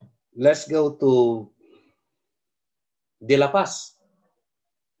 Let's go to De La Paz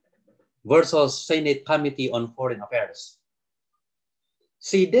versus Senate Committee on Foreign Affairs.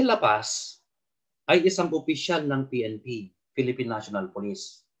 Si De La Paz ay isang opisyal ng PNP, Philippine National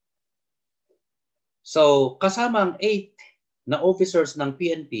Police. So, kasamang 8 na officers ng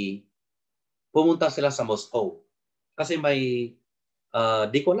PNP, pumunta sila sa Moscow. Kasi may,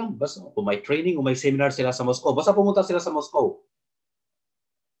 di ko alam, basta kung may training o may seminar sila sa Moscow. Basta pumunta sila sa Moscow.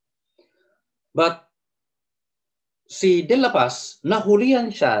 But, si De La Paz,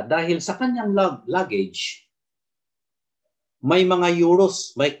 nahulihan siya dahil sa kanyang luggage, may mga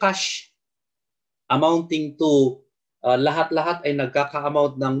euros, may cash amounting to, lahat-lahat ay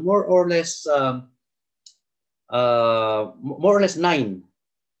nagkaka-amount ng more or less 9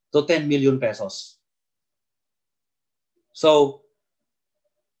 to 10 million pesos. So,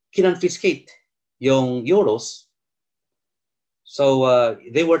 kinonfiscate yung euros. So,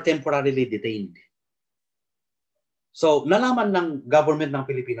 they were temporarily detained. So, nalaman ng government ng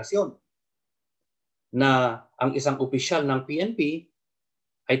Pilipinas yun na ang isang opisyal ng PNP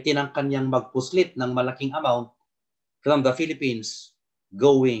ay tinangkan niyang magpuslit ng malaking amount from the Philippines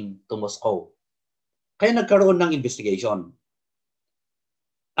going to Moscow. Kaya nagkaroon ng investigation.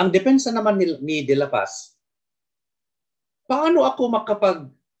 Ang depensa naman ni De La Paz, paano ako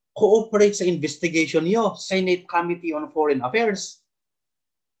makapag-cooperate sa investigation niyo, Senate Committee on Foreign Affairs?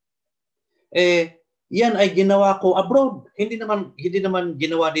 Yan ay ginawa ko abroad. Hindi naman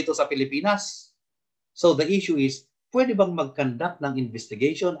ginawa dito sa Pilipinas. So the issue is, pwede bang mag-conduct ng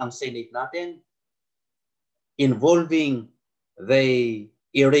investigation ang Senate natin involving the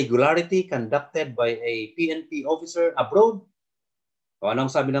irregularity conducted by a PNP officer abroad? O anong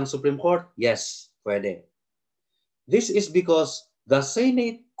sabi ng Supreme Court? Yes, pwede. This is because the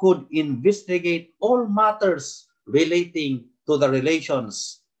Senate could investigate all matters relating to the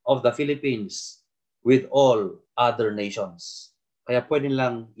relations of the Philippines with all other nations. Kaya pwede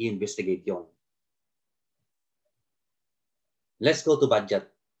lang i-investigate yon. Let's go to budget.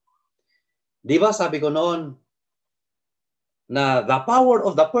 Di ba sabi ko noon na the power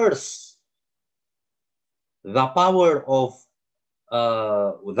of the purse, the power of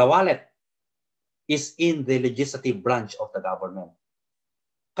the wallet is in the legislative branch of the government.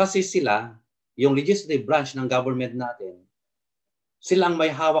 Kasi sila, yung legislative branch ng government natin, silang may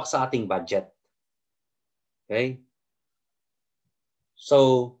hawak sa ating budget. Okay?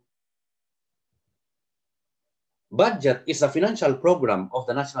 So, budget is a financial program of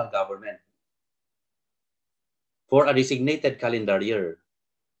the national government for a designated calendar year.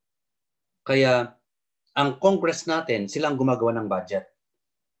 Kaya, ang Congress natin, silang gumagawa ng budget.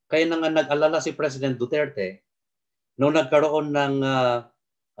 Kaya nga nag-alala si President Duterte nung nagkaroon ng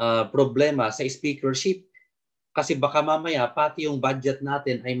problema sa speakership kasi baka mamaya pati yung budget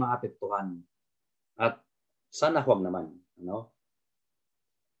natin ay maapektuhan. At sana huwag naman. No?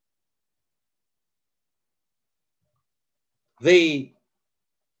 The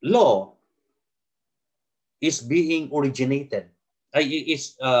law is being originated.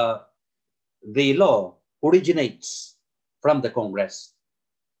 The law originates from the Congress.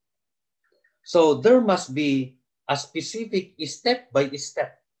 So there must be a specific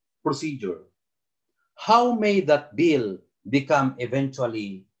step-by-step procedure. How may that bill become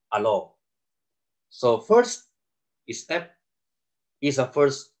eventually a law? So first step is the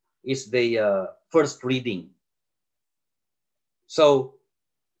first reading. So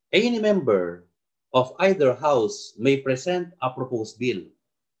any member of either house may present a proposed bill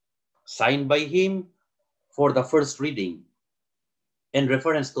signed by him for the first reading in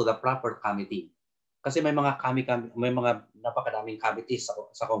reference to the proper committee. Kasi may mga napakadaming committees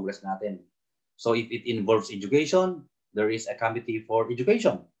sa Congress natin. So if it involves education, there is a committee for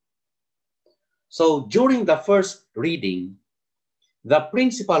education. So during the first reading, the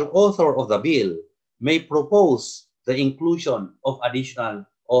principal author of the bill may propose the inclusion of additional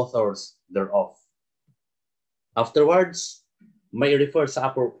authors thereof. Afterwards, may refer sa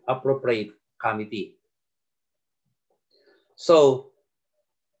appropriate committee. So,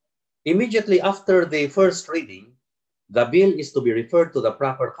 immediately after the first reading, the bill is to be referred to the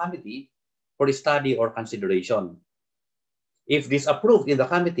proper committee for study or consideration. If disapproved in the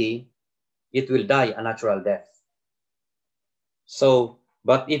committee, it will die a natural death. So,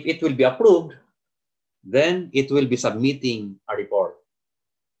 but if it will be approved, then it will be submitting a report.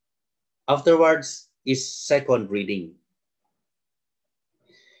 Afterwards is second reading.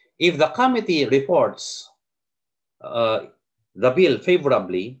 If the committee reports the bill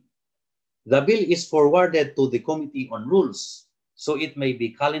favorably, the bill is forwarded to the Committee on Rules, so it may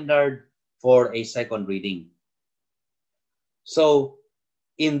be calendared for a second reading. So,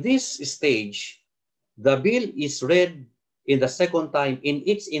 in this stage, the bill is read in the second time in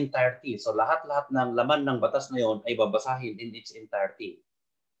its entirety. So, lahat-lahat ng laman ng batas na yon ay babasahin in its entirety.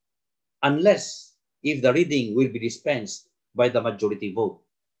 Unless if the reading will be dispensed by the majority vote.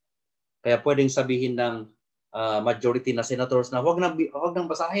 Kaya pwedeng sabihin ng majority na senators na wag nang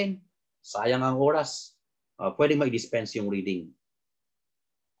basahin. Sayang ang oras. Pwedeng ma-dispense yung reading.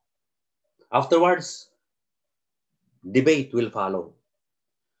 Afterwards, debate will follow.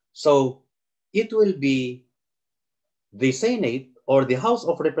 So, it will be the Senate or the House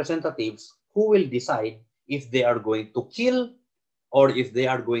of Representatives who will decide if they are going to kill or if they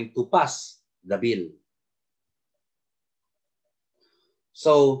are going to pass the bill.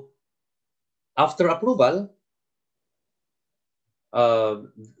 So, after approval,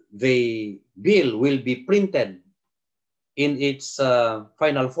 the bill will be printed in its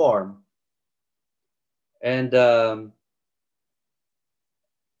final form, and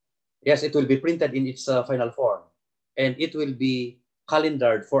yes, it will be printed in its final form, and it will be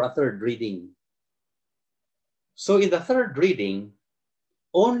calendared for a third reading. So in the third reading,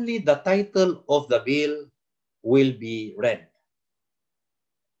 only the title of the bill will be read.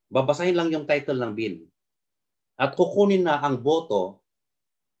 Babasahin lang yung title ng bill. At kukunin na ang boto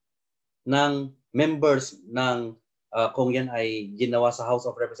ng members ng kung yan ay ginawa sa House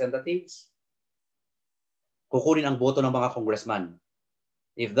of Representatives, kukunin ang boto ng mga congressman.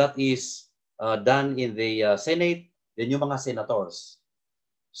 If that is done in the Senate, then yung mga senators.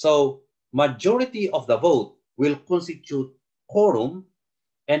 So, majority of the vote will constitute quorum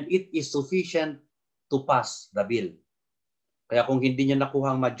and it is sufficient to pass the bill. Kaya kung hindi niya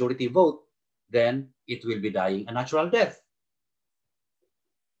nakuha ang majority vote, then it will be dying a natural death.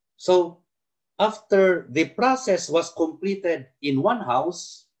 So, after the process was completed in one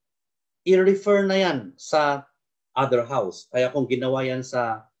house, i-refer na yan sa other house. Kaya kung ginawa yan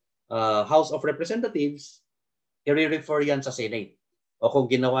sa House of Representatives, i-refer yan sa Senate. O kung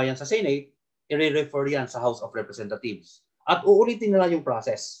ginawa yan sa Senate, i-refer yan sa House of Representatives. At uulitin nila yung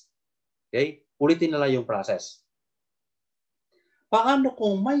process. Okay? Ulitin nila yung process. Paano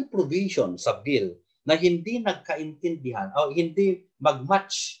kung may provision sa bill na hindi nagkaintindihan o hindi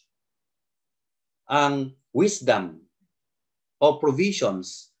mag-match ang wisdom o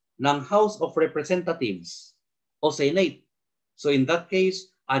provisions ng House of Representatives o Senate? So in that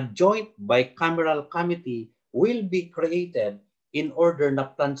case, a joint bicameral committee will be created in order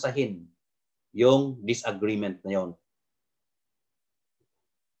na plansahin yung disagreement na yon.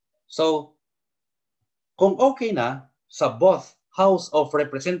 So, kung okay na sa both House of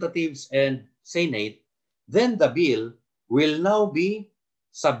Representatives and Senate, then the bill will now be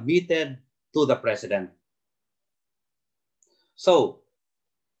submitted to the President. So,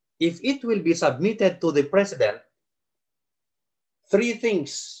 if it will be submitted to the President, three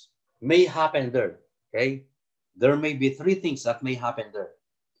things may happen there. Okay? There may be three things that may happen there.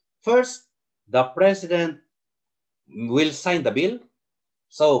 First, the President will sign the bill.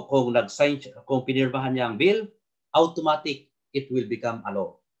 So, kung pinirmahan niya ang bill, automatic it will become a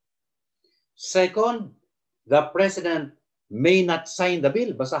law. Second, the President may not sign the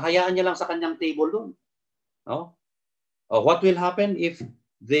bill. Basta hayaan niya lang sa kanyang table doon. No? What will happen if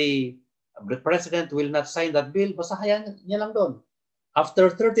the President will not sign that bill? Basta hayaan niya lang doon.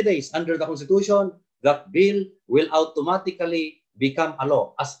 After 30 days under the Constitution, that bill will automatically become a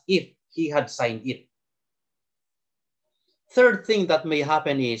law as if he had signed it. Third thing that may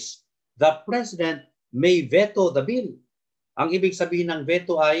happen is the President may veto the bill. Ang ibig sabihin ng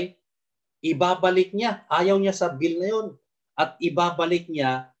veto ay ibabalik niya, ayaw niya sa bill na yun, at ibabalik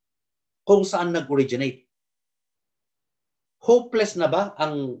niya kung saan nag-originate. Hopeless na ba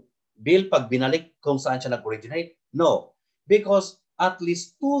ang bill pag binalik kung saan siya nag-originate? No. Because at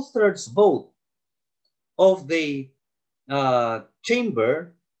least 2/3 vote of the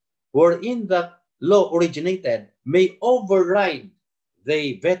chamber wherein the law originated may override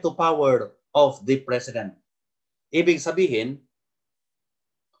the veto power of the president. Ibig sabihin,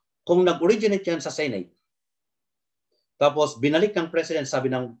 kung nag-originate yan sa Senate, tapos binalik ng president, sabi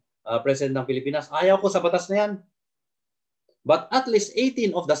ng president ng Pilipinas, ayaw ko sa batas na yan. But at least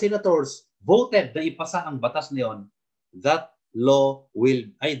 18 of the senators voted na ipasa ang batas na yon, that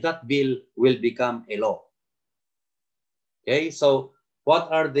bill will become a law. Okay, so what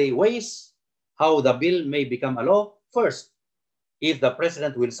are the ways how the bill may become a law? First, if the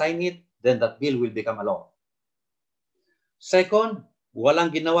president will sign it, then that bill will become a law. Second, walang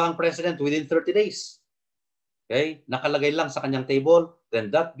ginawa ang president within 30 days. Okay, nakalagay lang sa kanyang table,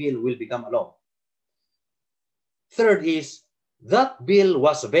 then that bill will become a law. Third is, that bill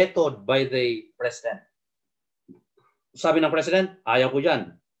was vetoed by the president. Sabi ng president, ayaw ko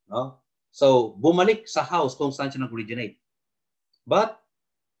dyan. No? So, bumalik sa House kung saan siya nag-originate. But,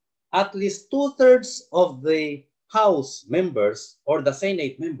 at least 2/3 of the House members or the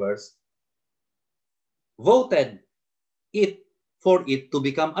Senate members voted for it to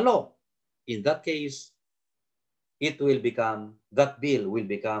become a law. In that case, that bill will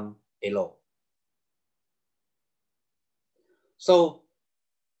become a law. So,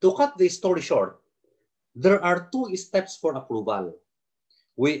 to cut the story short, there are 2 steps for approval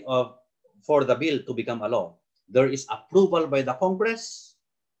for the bill to become a law. There is approval by the Congress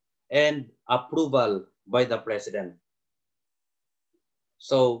and approval by the President.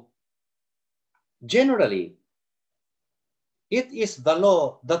 So, generally, it is the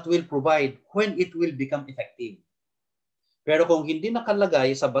law that will provide when it will become effective. Pero kung hindi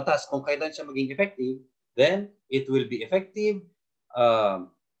nakalagay sa batas kung kailan siya maging effective, then it will be effective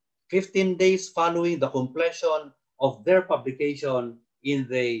 15 days following the completion of their publication in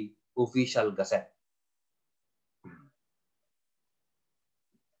the official gazette.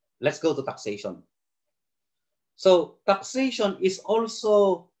 Let's go to taxation. So taxation is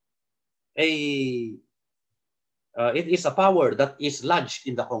also it is a power that is lodged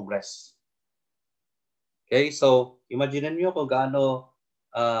in the Congress. Okay, so imagine niyo kung gaano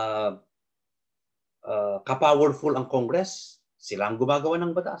ka-powerful ang Congress. Sila ang gumagawa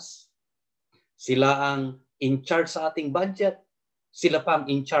ng batas. Sila ang in charge sa ating budget. Sila pa ang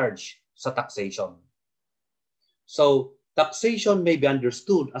in charge sa taxation. So, taxation may be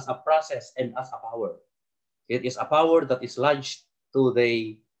understood as a process and as a power. It is a power that is lodged to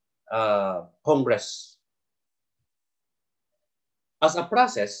the Congress. As a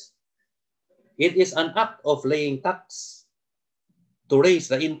process, it is an act of laying tax to raise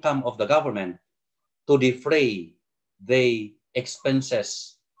the income of the government to defray the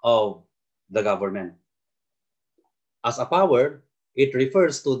expenses of the government. As a power, it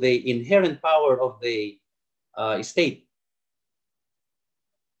refers to the inherent power of the state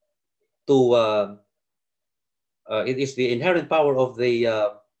to it is the inherent power of the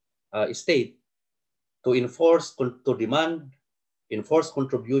state to enforce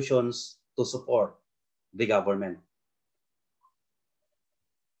contributions to support the government.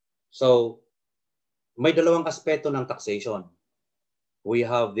 So, may dalawang aspeto ng taxation. We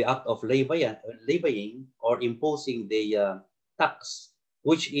have the act of levying or imposing the tax,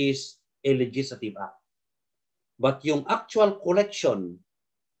 which is a legislative act. But yung actual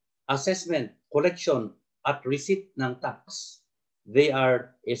assessment, collection at receipt ng tax, they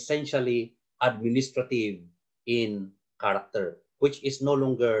are essentially administrative in character, which is no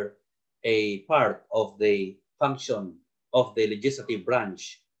longer a part of the function of the legislative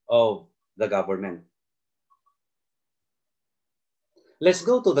branch of the government. Let's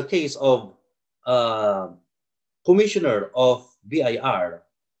go to the case of Commissioner of BIR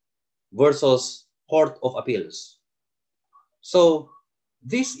versus Court of Appeals. So,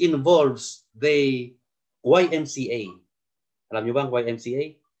 this involves the YMCA. Alam niyo ba ang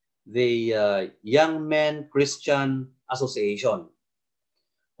YMCA? The Young Men Christian Association.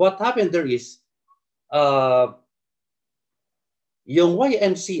 What happened there is, yung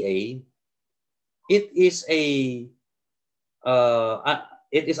YMCA, it is a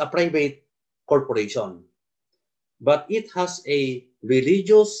private corporation, but it has a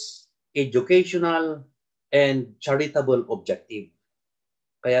religious, educational, and charitable objective.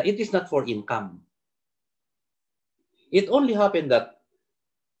 Kaya it is not for income. It only happened that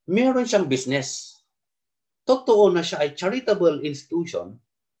meron siyang business. Totoo na siya ay charitable institution,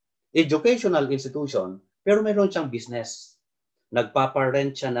 educational institution, pero meron siyang business.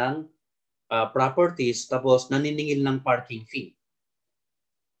 Nagpaparent siya ng properties tapos naniningil ng parking fee.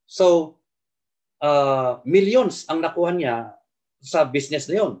 So, millions ang nakuha niya sa business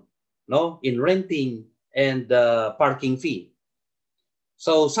na yun, no? In renting and parking fee.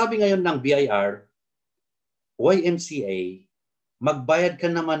 So, sabi ngayon ng BIR, YMCA, magbayad ka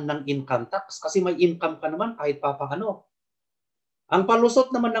naman ng income tax kasi may income ka naman kahit papaano. Ang palusot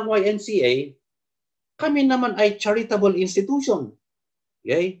naman ng YMCA, kami naman ay charitable institution.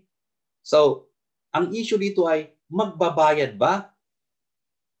 Okay? So, ang issue dito ay magbabayad ba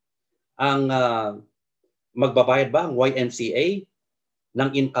ang YMCA ng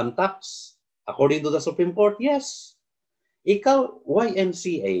income tax? According to the Supreme Court, yes. Ikaw,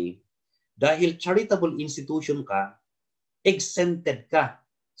 YMCA, dahil charitable institution ka, exempted ka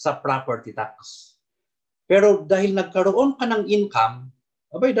sa property tax. Pero dahil nagkaroon ka ng income,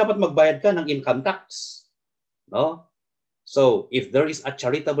 abay dapat magbayad ka ng income tax. No? So, if there is a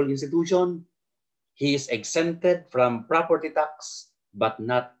charitable institution, he is exempted from property tax but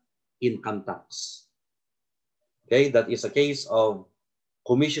not income tax. Okay, that is a case of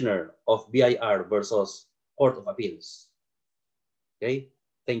Commissioner of BIR versus Court of Appeals. Okay,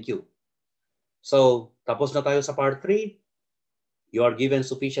 thank you. So, tapos na tayo sa part 3. You are given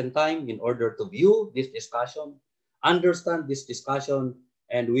sufficient time in order to view this discussion, understand this discussion,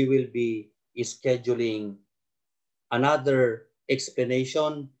 and we will be scheduling another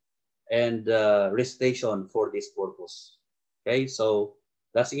explanation and recitation for this purpose. Okay, so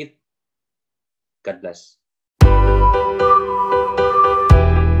that's it. God bless.